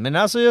lite om det. Men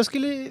alltså jag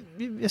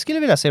skulle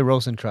vilja se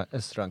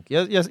Rosenstruck.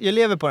 Jag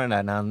lever på den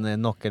där när han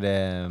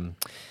knockade,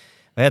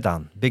 vad heter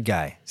han? Big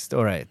guy,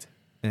 right.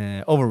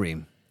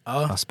 Overeem.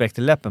 Han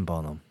spräckte läppen på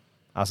honom.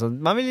 Alltså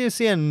man vill ju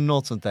se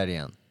något sånt där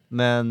igen.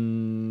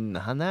 Men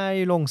han är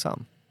ju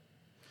långsam.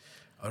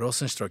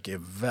 Rosenstruck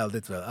är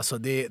väldigt, alltså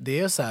det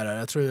är så här,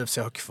 jag tror att UFC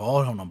har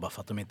kvar honom bara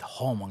för att de inte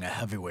har många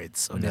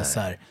heavyweights. Och det är så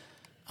här,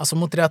 alltså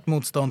mot rätt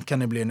motstånd kan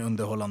det bli en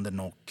underhållande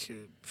knock.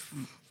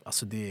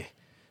 Alltså det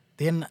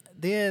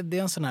är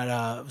en sån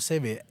här, vad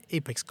säger vi,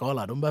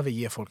 Apex-gala. De behöver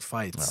ge folk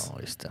fights.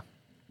 Ja, just det.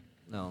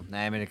 Ja,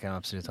 nej, men det kan jag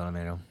absolut hålla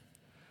med om.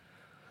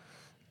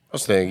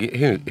 Alltså det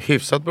är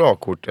hyfsat bra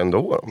kort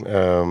ändå.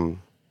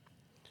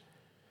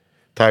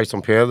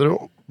 Tyson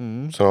Pedro.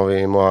 Så har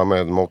vi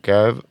Mohamed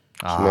Mokaev.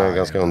 Som är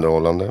ganska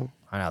underhållande.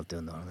 Han är alltid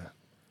underhållande.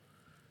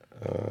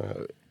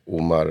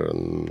 Omar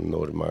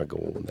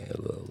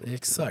Nurmagomedov.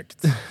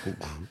 Exakt.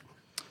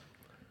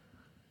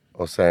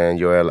 Och sen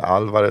Joel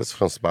Alvarez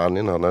från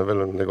Spanien. Han har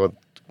väl det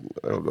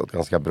gått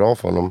ganska bra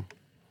för honom.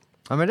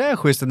 Ja, men det är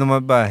schysst att de har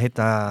bara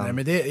hittat. Nej,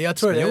 men jag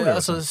tror det,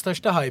 alltså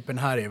största hypen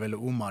här är väl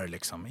Omar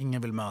liksom.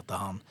 Ingen vill möta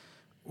han.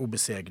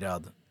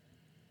 Obesegrad.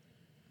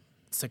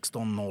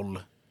 16-0.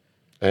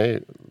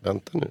 Nej,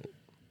 vänta nu.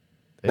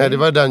 Nej, det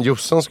var den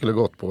Jossan skulle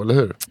gått på, eller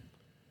hur?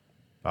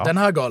 Ja. Den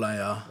här galan,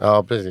 ja.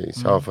 Ja,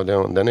 precis. Ja, för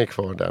den är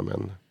kvar där,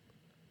 men...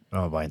 Jag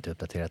har bara inte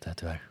uppdaterat det här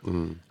tyvärr.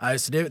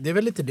 Alltså det är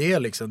väl lite det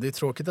liksom. Det är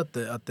tråkigt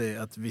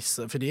att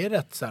vissa... För det är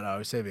rätt så här,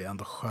 hur säger vi,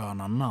 ändå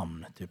sköna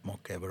namn. Typ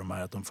Mokaev och de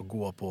här, att de får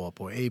gå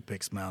på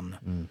Apex, men...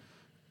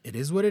 It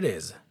is what it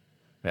is.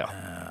 Ja.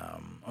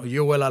 Och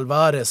Joel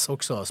Alvarez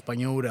också,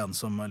 spanjoren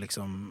som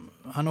liksom...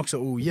 Han är också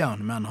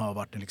ojämn, men har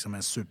varit liksom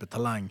en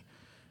supertalang.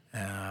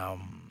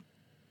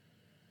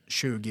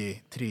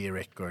 23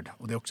 record.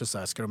 Och det är också så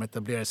här, ska de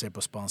etablera sig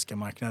på spanska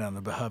marknaden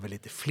och behöver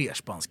lite fler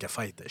spanska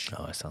fighters.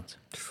 Ja, det är sant.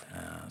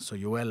 Så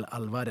Joel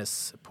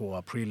Alvarez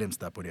på prelims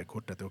där på det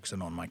kortet är också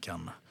någon man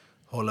kan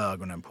hålla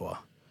ögonen på.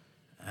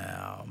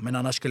 Men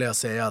annars skulle jag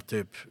säga att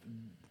typ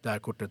det här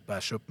kortet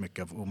bärs upp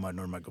mycket av Omar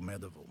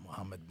Nurmagomedov och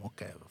Mohamed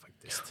Mokaev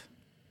faktiskt.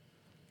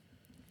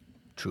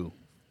 True.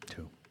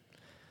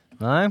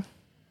 Nej.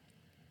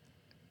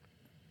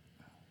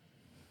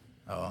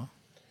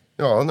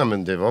 Ja, nej,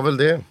 men det var väl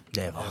det.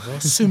 Det var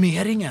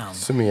summeringen.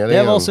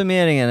 Det var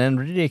summeringen.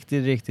 En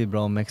riktigt, riktigt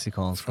bra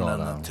mexikansk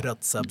gala. En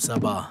trött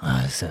Sabsaba.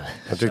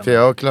 Jag tyckte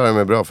jag klarade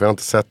mig bra för jag har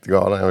inte sett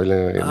galan. Jag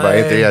ville bara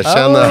inte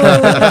erkänna.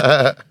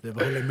 Du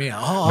håller med.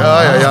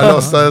 Jag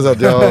låtsades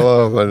att jag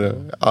var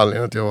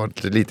anledningen att jag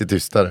var lite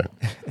tystare.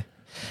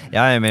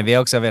 Ja, men vi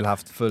har också väl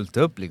haft fullt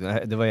upp.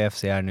 Det var ju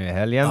FCR nu i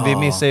helgen. Vi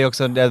missade ju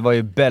också, det var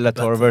ju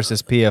Bellator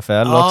versus PFL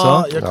också.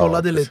 Ja, jag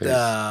kollade lite.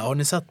 Har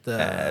ni sett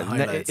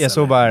highlights? Jag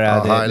såg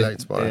bara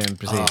highlights bara.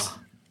 Precis.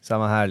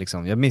 Samma här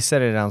liksom. Jag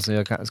missade det redan så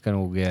jag ska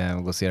nog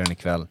gå och se den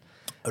ikväll.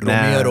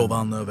 Romero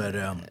vann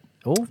över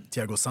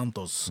Thiago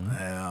Santos.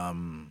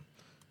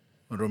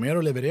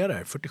 Romero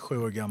levererar, 47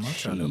 år gammal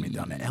tror jag, om inte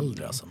han är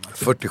äldre alltså.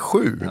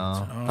 47?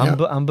 Ja.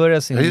 Han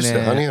började sin,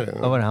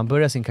 han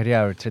började sin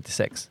karriär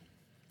 36.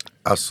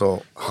 Alltså,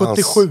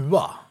 77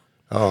 va?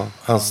 Ja,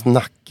 hans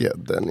nacke,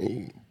 den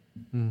är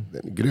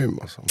grym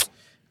alltså.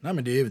 Nej,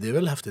 men det är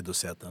väl häftigt att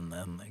se att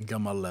en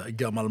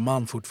gammal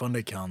man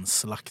fortfarande kan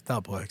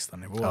slakta på högsta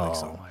nivå. Ja,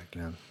 liksom.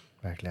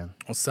 verkligen.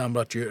 Och sen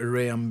var ju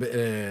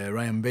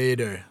Ryan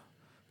Bader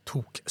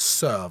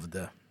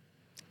sövd.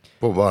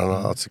 På bara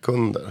några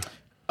sekunder.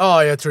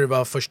 Ja, jag tror det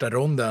var första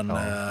ronden.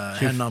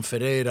 Hernan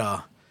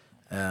Ferreira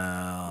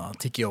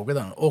Tiki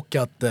den. Och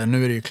att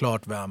nu är det ju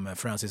klart vem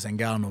Francis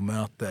Ngannou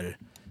möter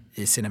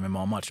i sin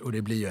MMA-match. Och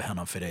det blir ju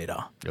Hernan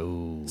Ferreira.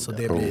 Så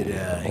det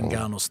blir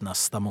Ngannous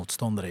nästa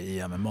motståndare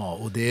i MMA.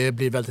 Och det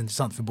blir väldigt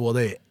intressant för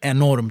båda är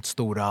enormt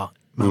stora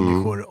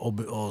människor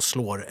och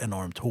slår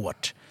enormt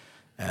hårt.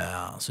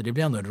 Så det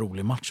blir ändå en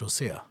rolig match att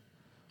se.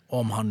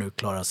 Om han nu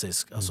klarar sig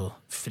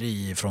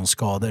fri från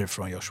skador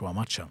från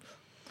Joshua-matchen.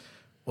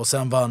 Och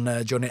sen vann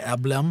Johnny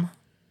Ablem,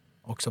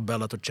 också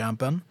Bellator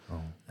champion.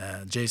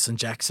 Jason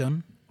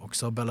Jackson,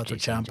 också Bellator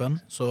champion.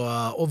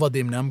 Och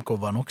Vadim Nemkov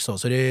vann också.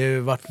 Så det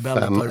har varit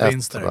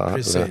Bellator-vinster.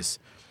 Precis.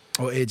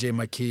 Och AJ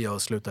McKee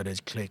slutade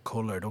Clay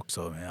Collard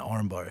också med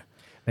armbar.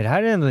 Men det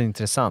här är ändå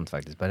intressant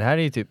faktiskt. Det här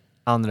är ju typ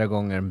andra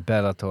gången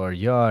Bellator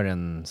gör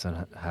en sån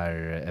här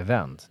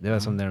event. Det var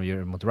som när de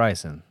gjorde mot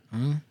Ryzen.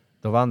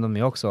 Då vann de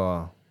ju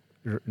också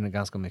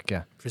ganska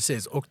mycket.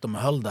 Precis, och de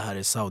höll det här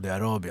i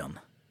Saudiarabien.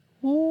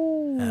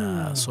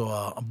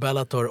 Så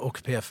Bellator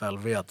och PFL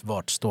vet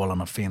vart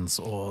stålarna finns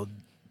och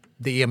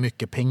det är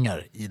mycket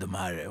pengar i de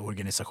här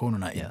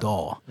organisationerna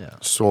idag.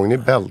 Såg ni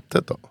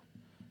bältet då?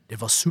 Det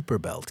var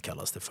Superbelt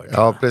kallas det för.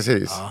 Ja,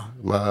 precis.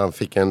 Man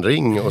fick en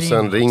ring och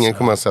sen ringen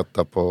kommer man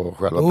sätta på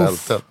själva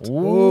bältet. Det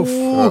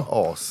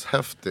var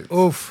ashäftigt.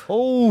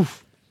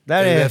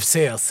 Där är UFC,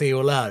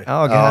 Seolär.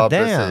 Ja,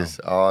 precis.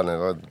 Ja, det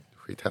var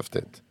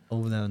skithäftigt. Det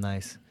var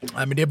nice.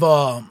 Nej, men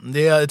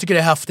jag tycker det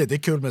är häftigt. Det är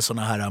kul med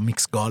såna här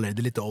mixgalor.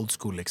 Det är lite old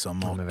school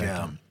liksom.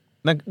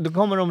 Men då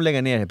kommer de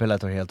lägga ner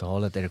Bellator helt och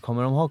hållet? Eller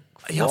kommer de ha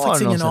kvar? Jag har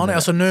faktiskt ingen aning.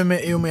 Alltså nu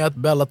i och med att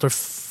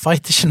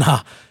Bellator-fightersna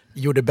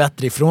gjorde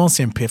bättre ifrån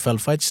sin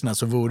PFL-fightersna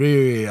så vore det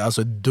ju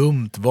ett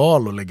dumt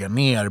val att lägga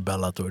ner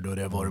Bellator då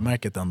det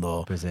varumärket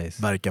ändå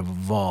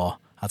verkar vara...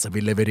 Alltså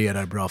vi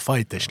levererar bra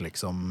fighters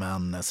liksom.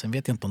 Men sen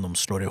vet jag inte om de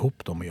slår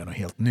ihop dem och gör något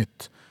helt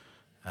nytt.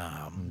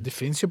 Det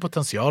finns ju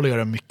potential att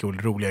göra mycket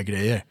roliga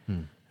grejer.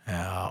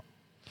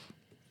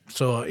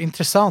 Så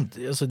intressant.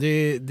 Alltså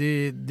det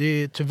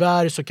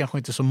tyvärr så kanske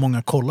inte så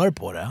många kollar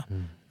på det.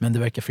 Men det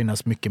verkar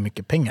finnas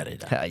mycket pengar i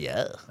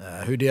det.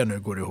 Hur det nu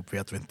går ihop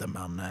vet vi inte.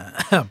 Men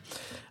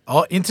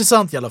ja,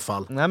 intressant i alla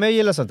fall. Nej, men jag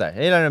gillar sånt där.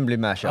 Jag gillar en bli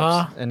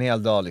mashups. En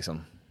hel dag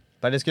liksom.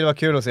 Men det skulle vara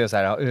kul att se så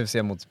här UFC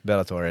mot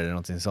Bellator eller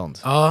någonting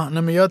sånt. Ja,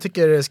 nej, men jag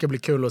tycker det ska bli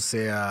kul att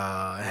se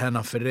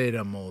Hernan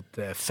Ferreira mot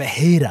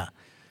Ferreira.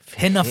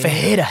 Hernan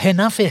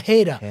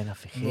Ferreira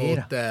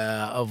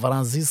mot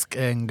Francis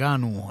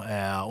Ngannou.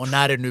 Och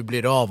när det nu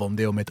blir av, om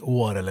det är om ett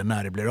år eller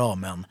när det blir av,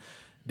 men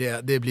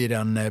det blir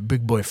en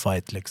big boy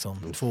fight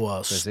liksom.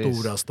 Två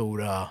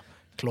stora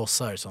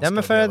klossar som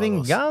men för att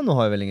Ngannou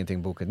har väl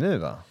ingenting bokat nu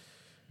va?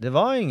 Det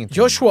var ingenting.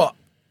 Joshua,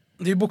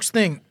 det är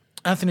boxning.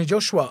 Anthony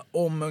Joshua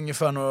om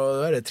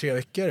ungefär 3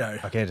 veckor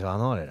här. Okej, så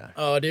han har det där.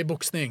 Ja, det är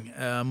boxning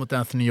mot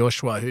Anthony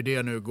Joshua. Hur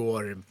det nu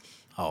går,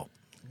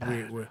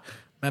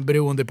 men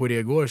beroende på hur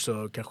det går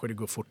så kanske det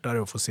går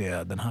fortare att få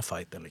se den här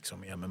fighten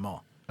liksom i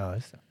MMA. Ja,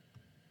 just det.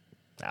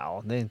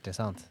 Ja, det är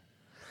intressant.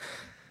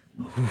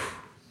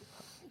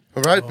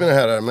 All right med det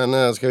här,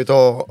 men ska vi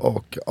ta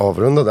och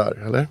avrunda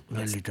där, eller?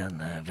 En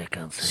liten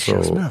veckans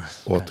så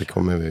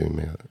återkommer vi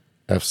med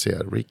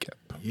FCR recap.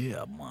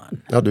 Yeah,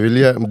 man. Ja,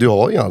 du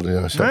har ju aldrig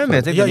den känslan.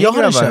 Nej, men jag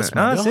har en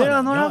känsla.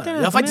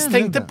 Jag har faktiskt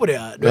tänkt på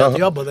det.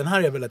 Jag bara, den här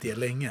har jag velat ge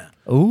länge.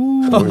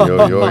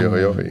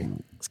 Oj.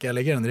 Ska jag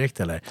lägga den direkt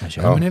eller?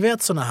 Ja. Men ni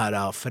vet såna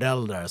här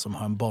föräldrar som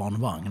har en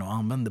barnvagn och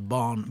använder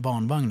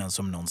barnvagnen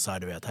som någon så här,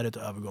 du vet, här är ett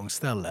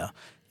övergångsställe.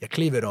 Jag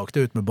kliver rakt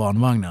ut med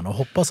barnvagnen och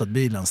hoppas att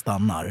bilen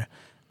stannar.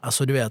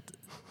 Alltså du vet,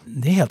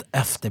 det är helt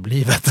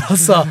efterblivet.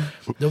 Alltså,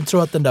 de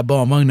tror att den där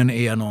barnvagnen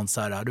är någon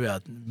så här, du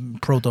vet,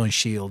 proton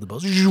shield. Bara,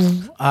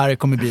 här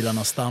kommer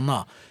bilarna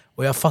stanna.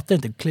 Och jag fattar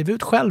inte, kliv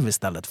ut själv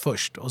istället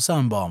först. Och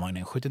sen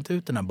barnvagnen, skjut inte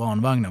ut den här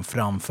barnvagnen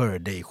framför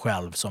dig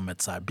själv som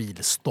ett så här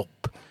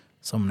bilstopp.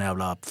 Som en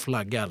jävla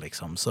flagga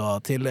liksom. Så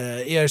till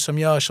er som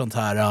gör sånt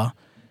här,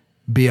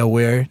 be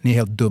aware, ni är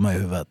helt dumma i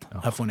huvudet.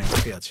 Ja. Här får ni en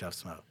fet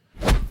käftsmäll.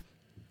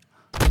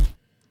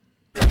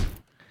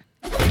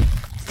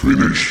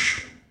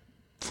 Finish.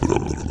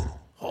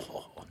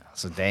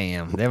 Alltså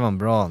damn, det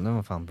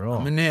var fan bra.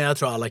 Ja, men nej, jag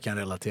tror alla kan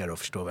relatera och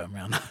förstå vem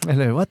jag menar.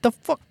 Eller what the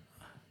fuck?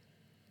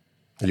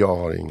 Jag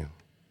har ingen.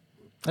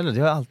 Eller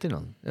du har alltid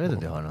någon. Jag vet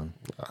att du har någon.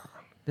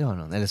 Du har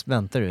någon. Eller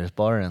väntar du eller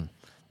sparar den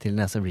till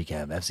nästa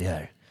recap FC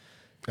här.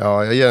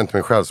 Ja, jag ger den till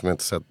mig själv som jag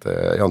inte sett.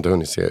 Jag har inte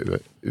hunnit se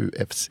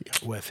UFC.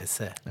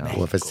 UFC. Ja.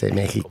 UFC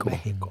Mexico.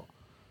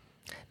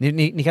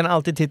 Ni kan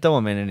alltid titta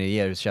på mig när ni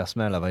ger ut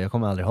käftsmällar. Jag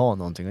kommer aldrig ha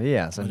någonting att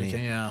ge. Så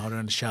ni... Har du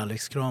en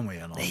kärlekskram att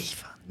ge någon? Nej,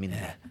 fan.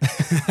 Mindre.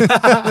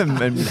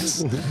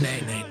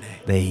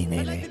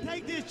 Nej.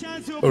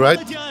 All right.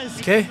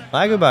 Okej.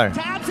 Bye, gubbar.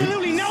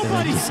 Absolutely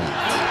nobody.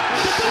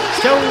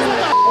 Ciao.